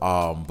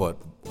 But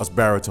us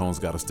baritones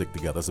got to stick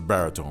together. That's a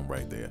baritone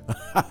right there.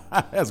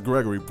 That's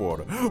Gregory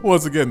Porter.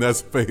 Once again, that's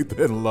Faith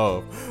and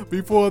Love.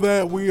 Before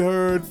that, we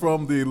heard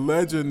from the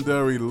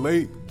legendary,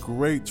 late,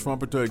 great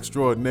trumpeter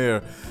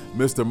extraordinaire,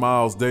 Mr.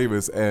 Miles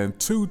Davis, and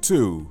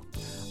Tutu.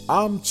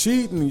 I'm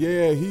Cheating.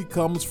 Yeah, he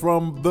comes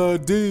from the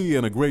D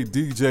and a great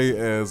DJ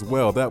as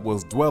well. That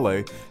was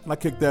Dwele. And I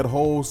kicked that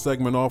whole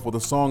segment off with a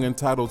song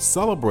entitled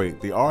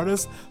Celebrate. The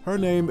artist, her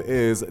name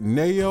is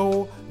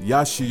Nayo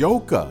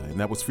Yoshioka,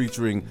 and that was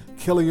featuring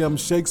Killiam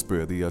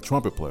Shakespeare, the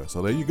trumpet player.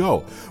 So there you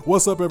go.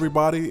 What's up,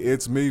 everybody?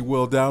 It's me,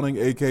 Will Downing,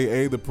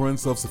 a.k.a. the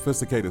Prince of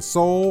Sophisticated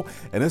Soul,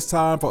 and it's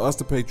time for us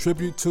to pay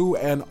tribute to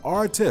an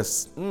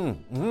artist.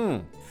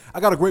 I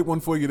got a great one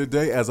for you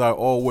today, as I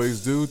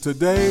always do.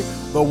 Today,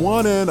 the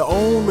one and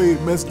only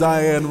Miss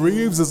Diane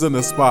Reeves is in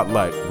the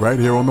spotlight, right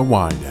here on the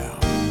Wind Down.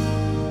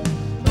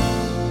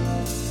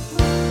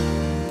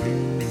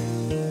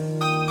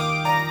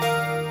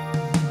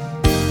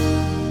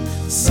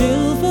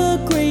 Silver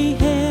gray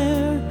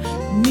hair,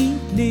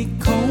 neatly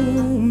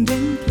combed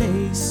in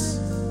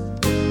place.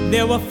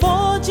 There were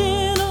 4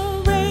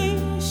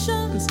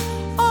 generations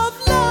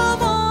of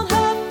love on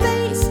her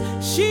face.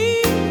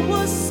 She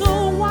was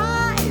so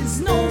wise,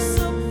 no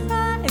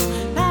surprise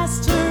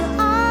past her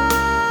eyes.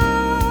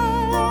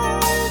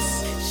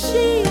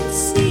 She had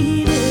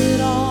seen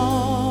it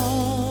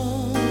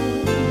all.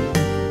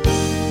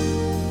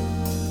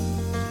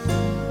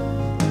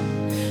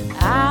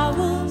 I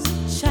was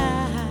a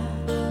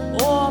child,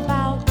 or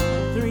about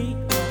 3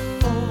 or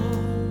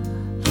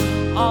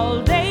 4.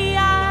 All day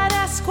I'd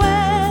ask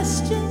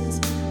questions,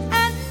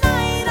 at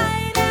night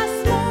I'd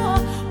ask more.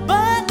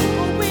 But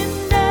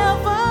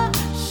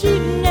she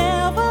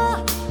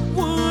never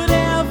would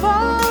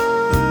ever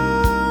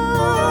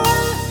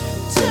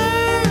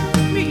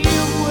turn me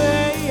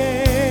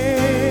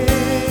away.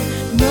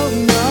 No,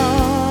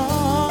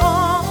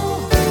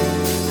 no.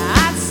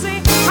 I'd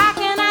say, how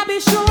can I be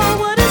sure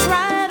what is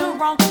right or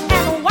wrong?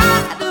 And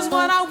why does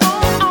what I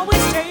want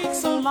always take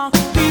so long?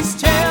 Please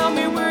tell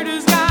me, where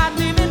does God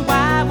live and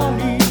why won't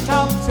He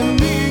talk to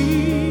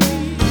me?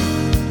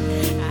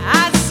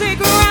 I'd say,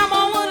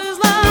 Grandma, what is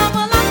love?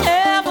 Will I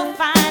never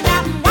find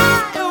out?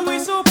 Why are we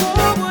so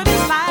poor? What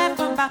is life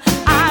about?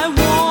 I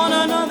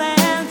wanna know the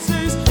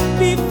answers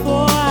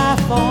before I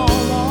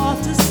fall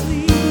off to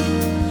sleep.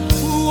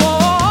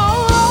 Whoa.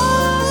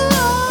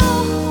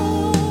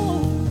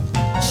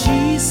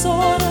 She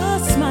sort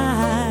of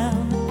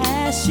smiled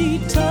as she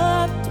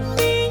tucked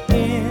me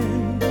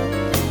in.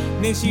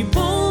 Then she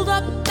pulled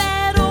up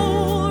that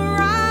old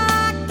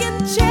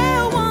rocking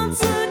chair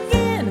once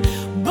again.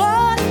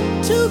 But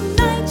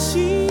tonight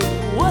she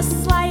was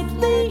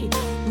slightly,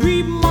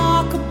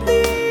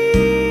 remarkably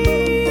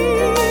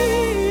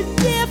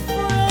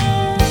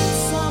different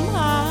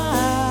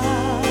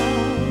somehow.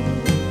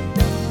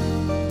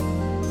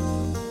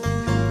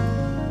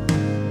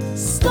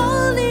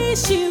 Slowly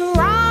she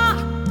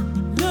rocked,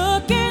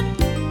 looking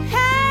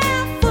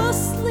half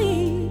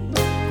asleep.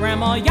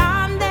 Grandma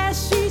yawned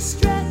as she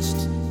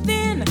stretched.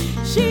 Then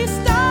she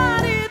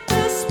started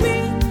to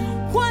speak.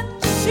 What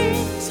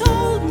she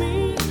told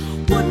me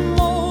would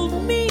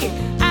mold me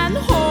and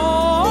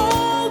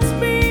holds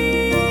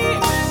me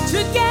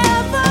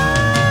together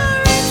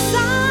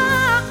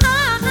inside.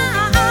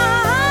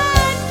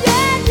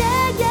 Yeah,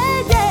 yeah,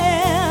 yeah,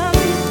 yeah.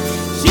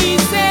 She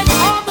said,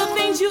 all the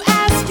things you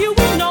ask you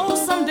will know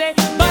someday,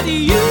 but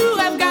you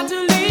have got to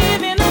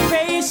live in a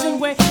patient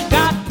way.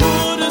 God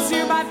put us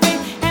here by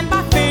faith, and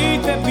by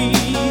faith there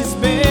be's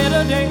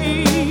better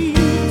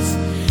days.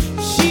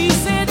 She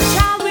said,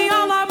 child, we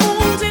all are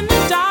moons in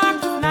the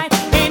dark of night.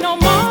 Ain't no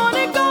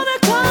morning gonna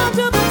come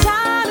till the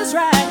time is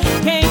right.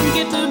 Can't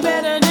get to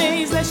better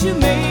days unless you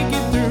make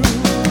it through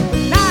the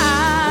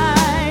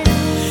night.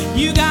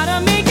 You gotta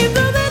make it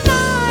through the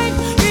night.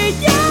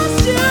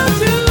 Yes, you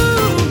do.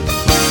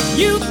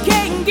 You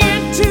can't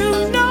get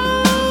to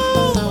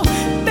know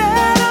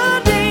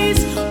better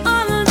days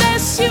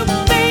unless you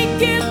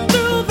make it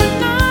through the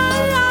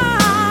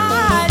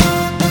night.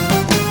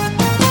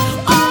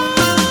 Oh,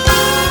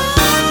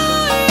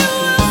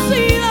 you'll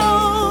see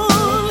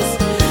those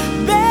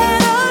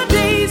better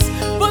days,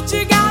 but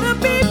you gotta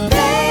be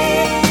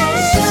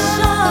patient.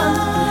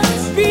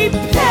 Be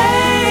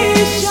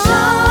patient.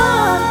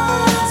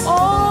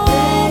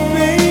 Oh,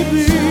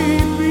 baby,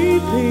 be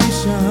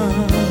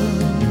patient.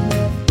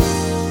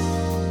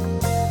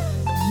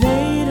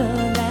 Later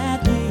that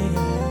year,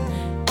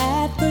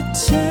 at the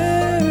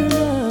turn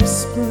of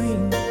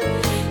spring,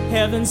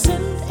 heaven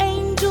sent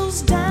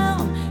angels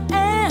down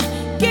and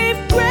gave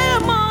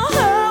Grandma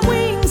her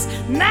wings.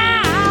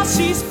 Now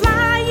she's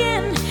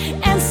flying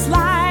and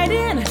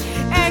sliding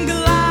and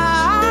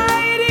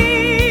gliding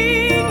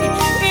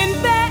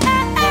in better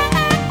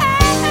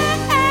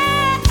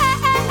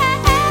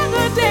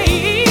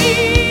days.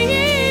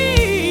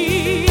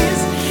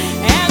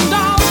 And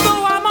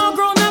although I'm all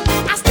grown up,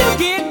 I still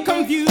get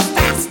confused.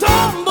 I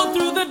stumble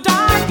through the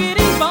dark,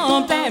 getting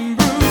bumped and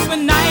bruised.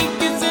 When night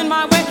gets in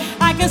my way,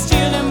 I can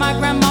still hear my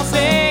grandma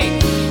say,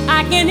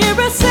 I can hear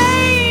her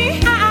say,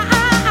 I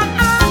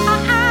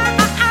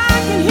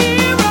can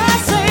hear her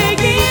saying,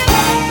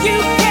 you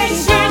can't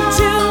get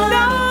to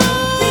know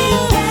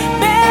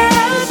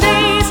better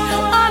days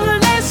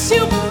unless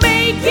you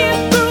make it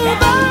through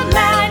the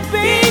night,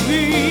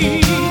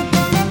 baby.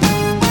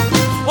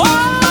 Oh,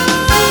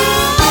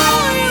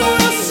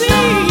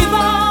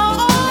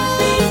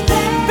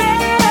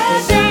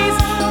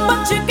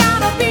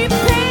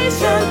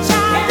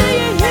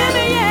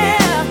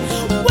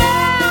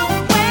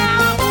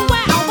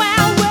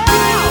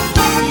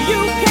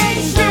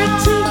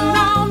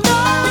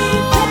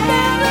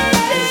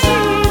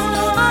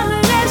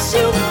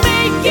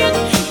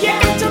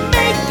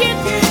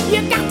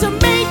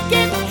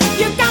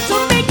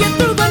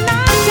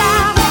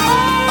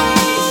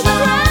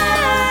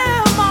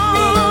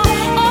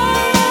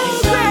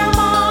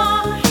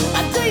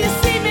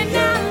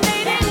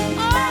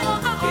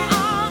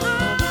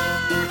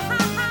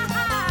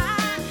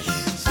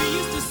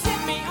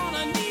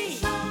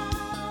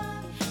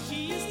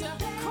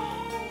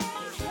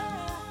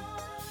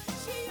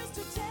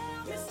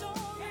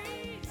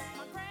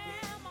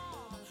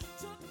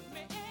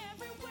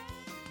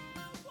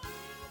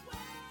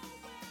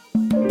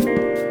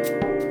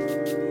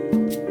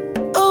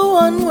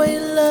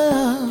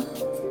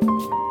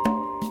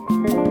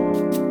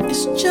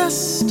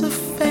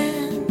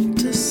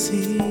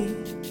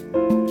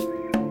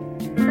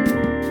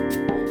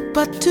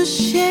 to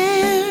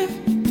share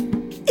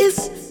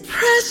is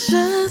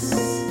precious,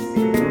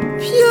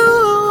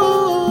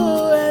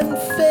 pure and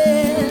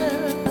fair.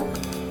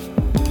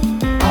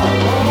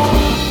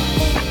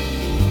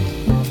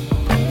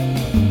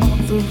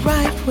 The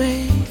right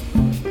way.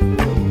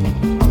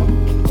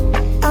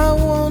 I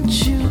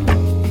want you,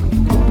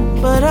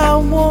 but I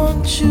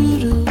want you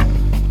to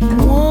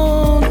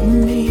want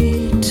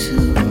me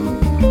too.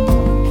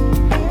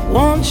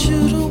 Want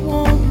you to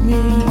want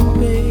me,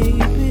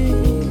 baby,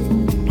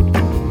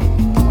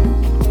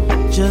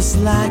 just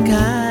like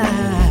I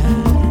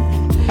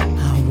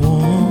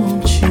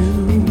want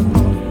you.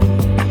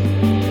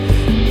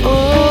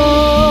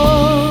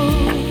 Oh,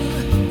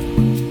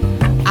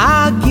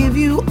 I'll give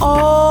you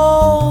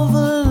all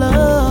the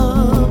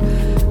love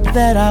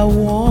that I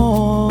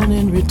want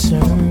in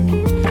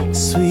return,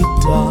 sweet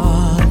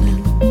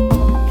darling.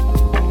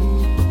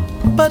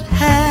 But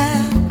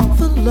half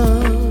the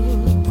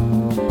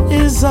love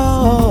is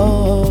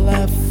all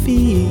I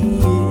feel.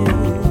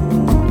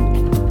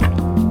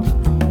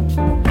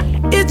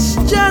 It's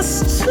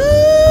just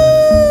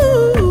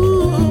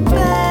too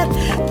bad,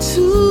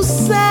 too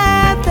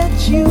sad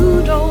that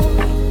you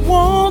don't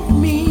want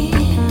me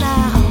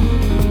now.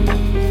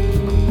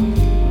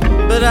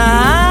 But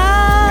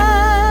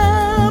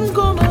I'm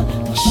gonna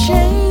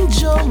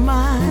change your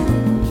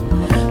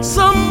mind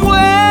some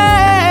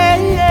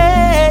way,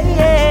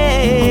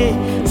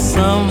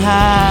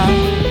 somehow.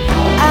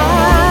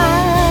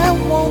 I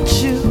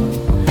want you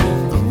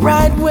the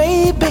right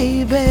way,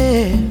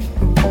 baby.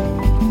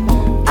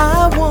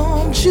 I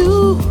want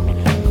you,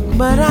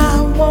 but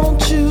I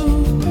want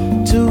you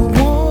to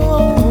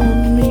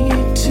want me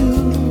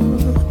too.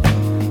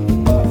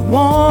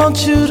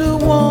 Want you to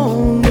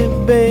want me,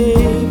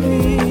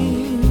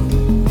 baby,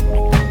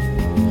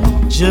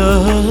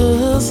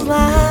 just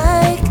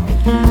like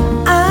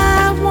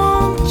I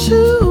want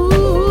you.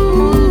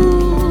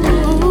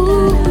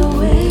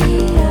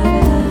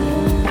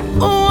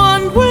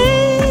 One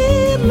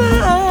way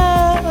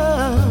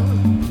love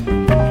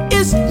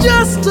is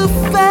just a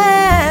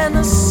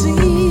fantasy.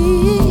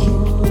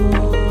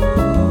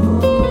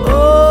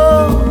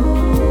 Oh,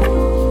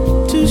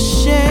 to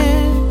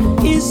share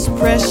is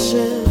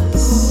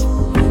precious,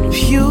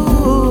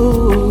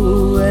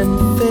 pure and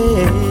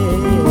fair.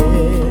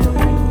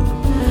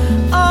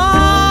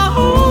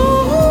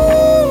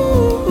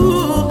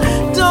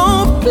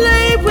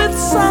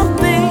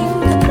 Something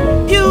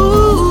you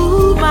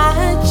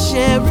might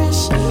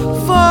cherish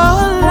for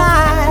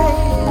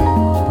life.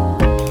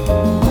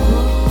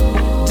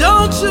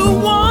 Don't you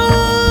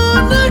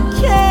wanna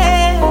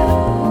care?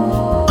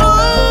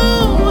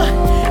 Oh,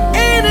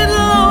 ain't it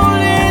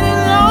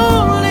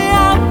lonely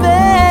out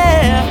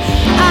there?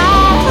 I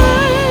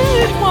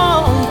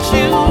want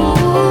you,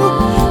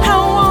 I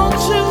want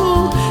you,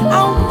 I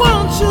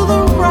want you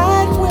the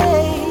right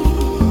way.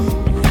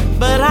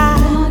 But I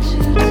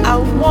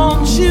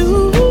want you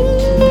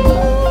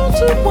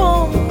to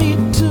want me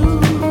too.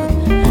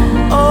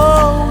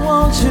 Oh,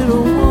 want you to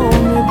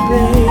want me,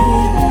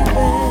 baby,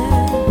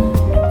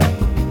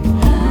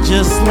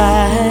 just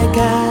like I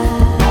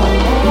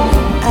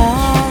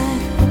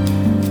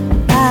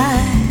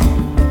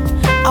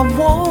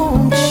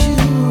want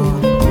you.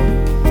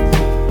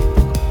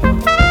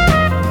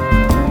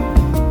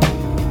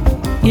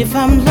 If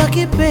I'm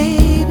lucky,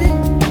 baby,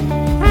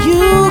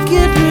 you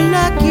get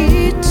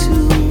lucky too.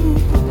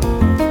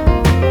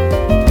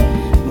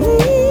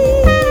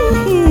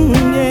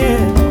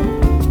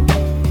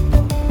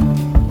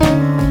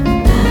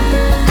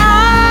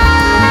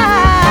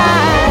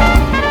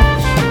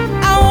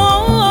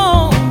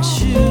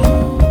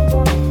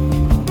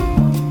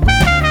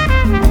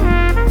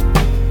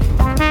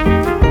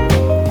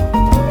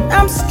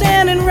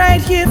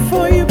 Right here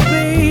for you,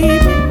 baby.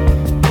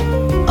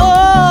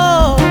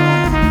 Oh,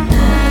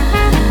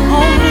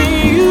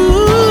 only you.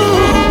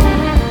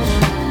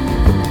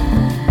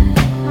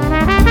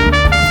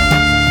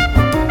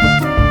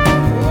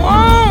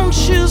 Want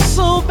you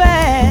so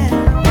bad.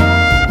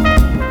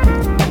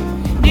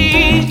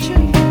 Need you.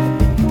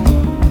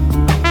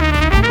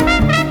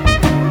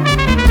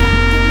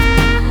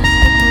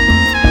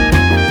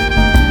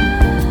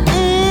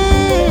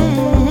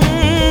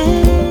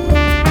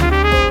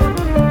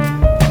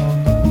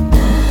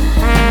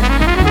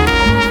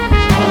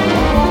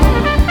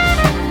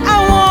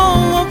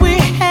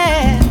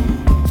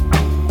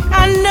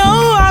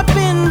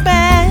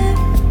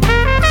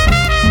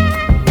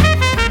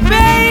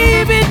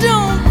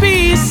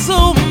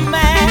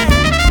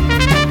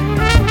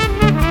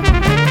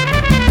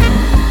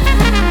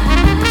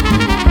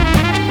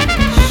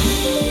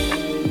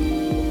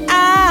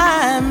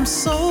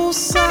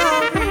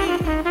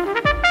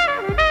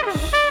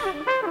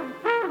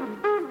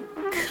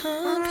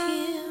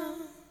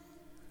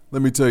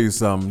 Let me tell you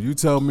something. You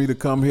tell me to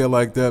come here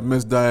like that,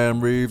 Miss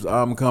Diane Reeves,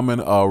 I'm coming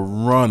a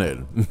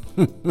running.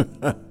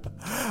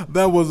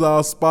 That was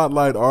our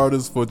spotlight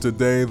artist for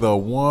today, the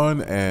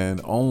one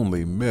and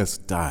only Miss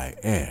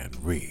Dianne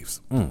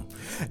Reeves.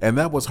 And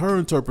that was her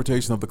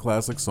interpretation of the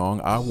classic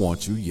song, I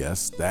Want You.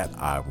 Yes, that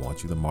I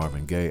Want You, the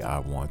Marvin Gaye, I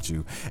Want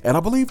You. And I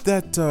believe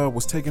that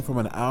was taken from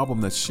an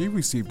album that she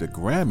received a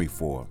Grammy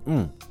for.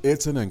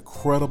 It's an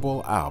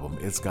incredible album.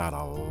 It's got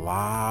a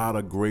lot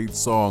of great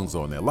songs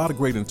on there, a lot of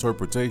great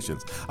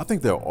interpretations. I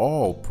think they're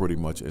all pretty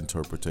much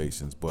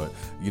interpretations, but,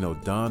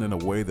 done in a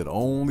way that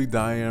only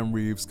Dianne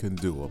Reeves can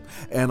do them.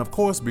 And of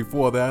course,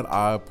 before that,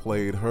 I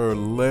played her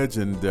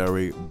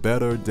legendary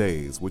Better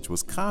Days, which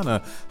was kind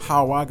of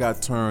how I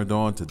got turned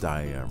on to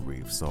Dianne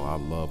Reeves. So I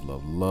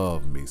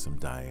love me some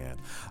Dianne.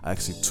 I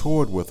actually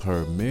toured with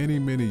her many,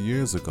 many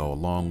years ago,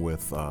 along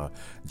with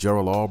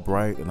Gerald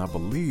Albright and I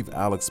believe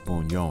Alex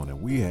Bugnon,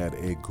 and we had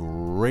a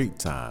great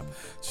time.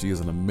 She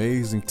is an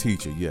amazing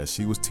teacher. Yes,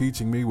 she was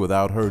teaching me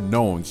without her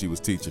knowing she was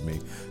teaching me,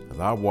 because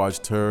I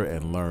watched her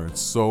and learned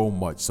so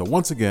much. So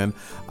once again,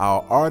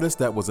 our artist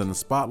that was in the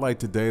spotlight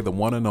today, the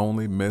one and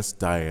only Miss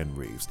Dianne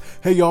Reeves.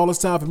 Hey y'all, it's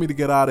time for me to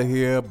get out of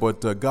here,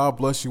 but God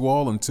bless you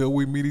all until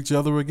we meet each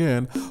other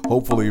again,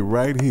 hopefully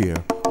right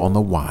here on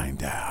The Wind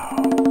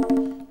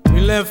Down. We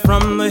live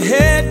from the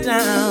head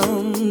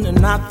down and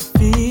not the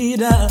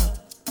feet up,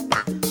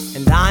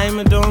 and I'm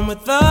adorned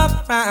with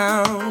a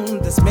frown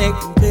that's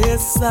making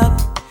this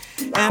up,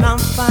 and I'm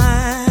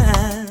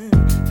fine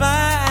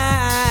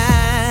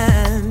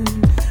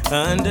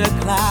under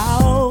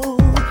cloud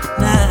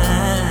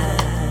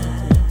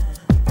nine.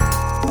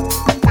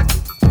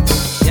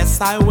 Yes,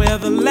 I wear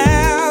the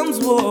lamb's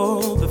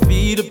wool, the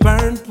feet of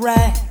burnt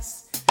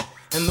brass,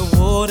 and the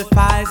wool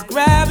defies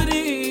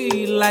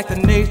gravity like the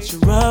nature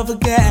of a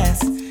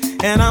gas.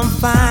 And I'm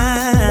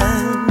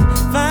fine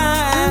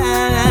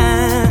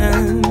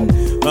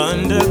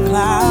under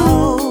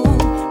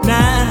cloud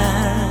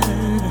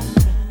nine.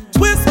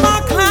 Twist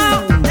my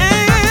cloud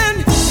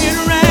and it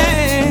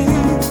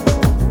rains,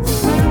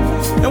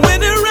 and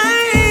when it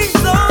rains,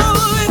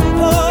 oh, it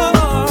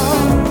pours.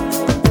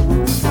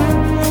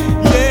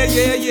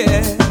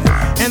 Yeah.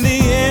 And the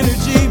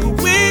energy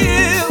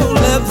will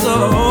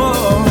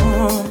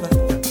absorb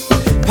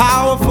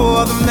power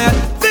for the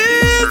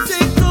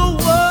metaphysical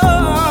world.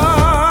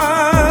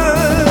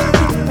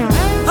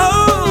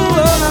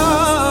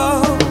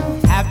 Oh,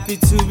 happy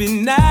to be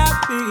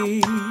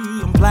nappy.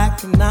 I'm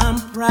black and I'm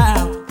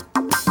proud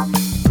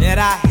that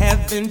I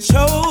have been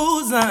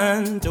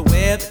chosen to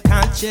wear the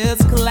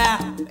conscious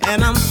cloud.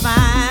 And I'm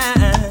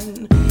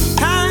fine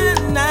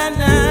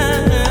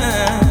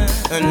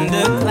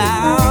under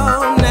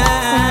cloud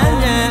nine.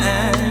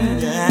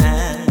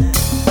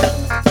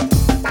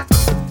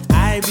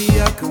 I be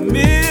a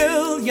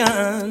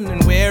chameleon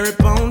and wear it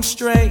bone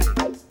straight,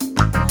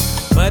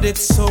 but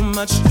it's so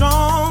much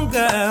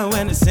stronger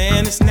when it's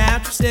in its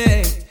natural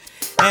state.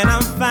 And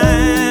I'm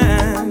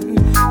fine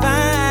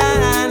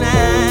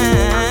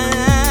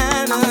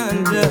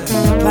under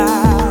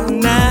cloud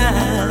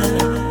nine.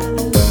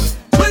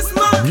 Twist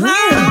my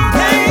cloud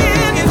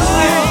and it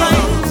rains.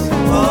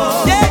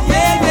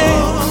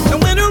 Yeah. And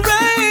when it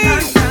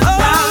rains,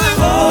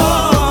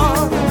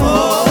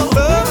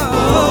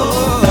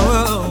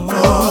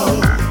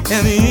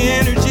 and the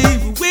energy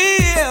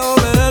will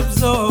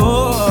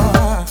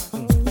absorb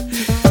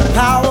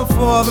power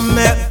for the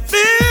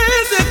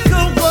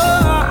metaphysical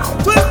world.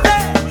 Twist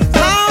that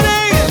cloud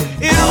and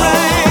it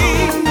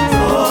rains.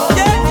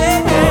 Yeah.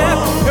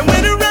 And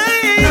when it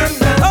rains,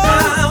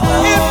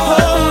 it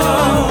pours.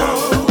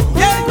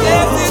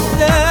 Yes, it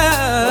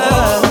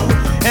does.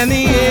 And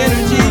the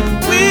energy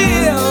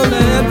will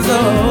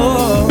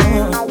absorb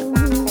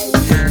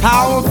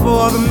power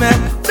for the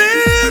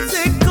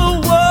metaphysical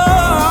world.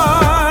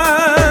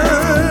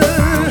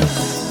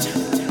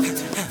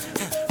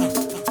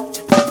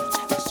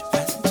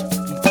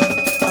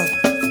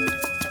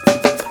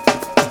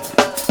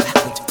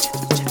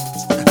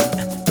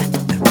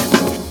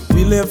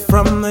 We live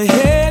from the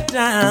head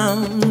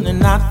down and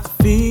not the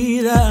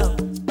feet up,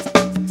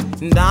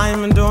 and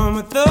I'm adorned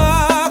with the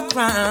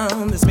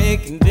crown that's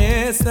making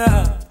this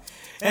up.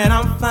 And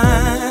I'm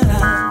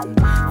fine,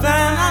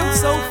 I'm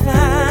so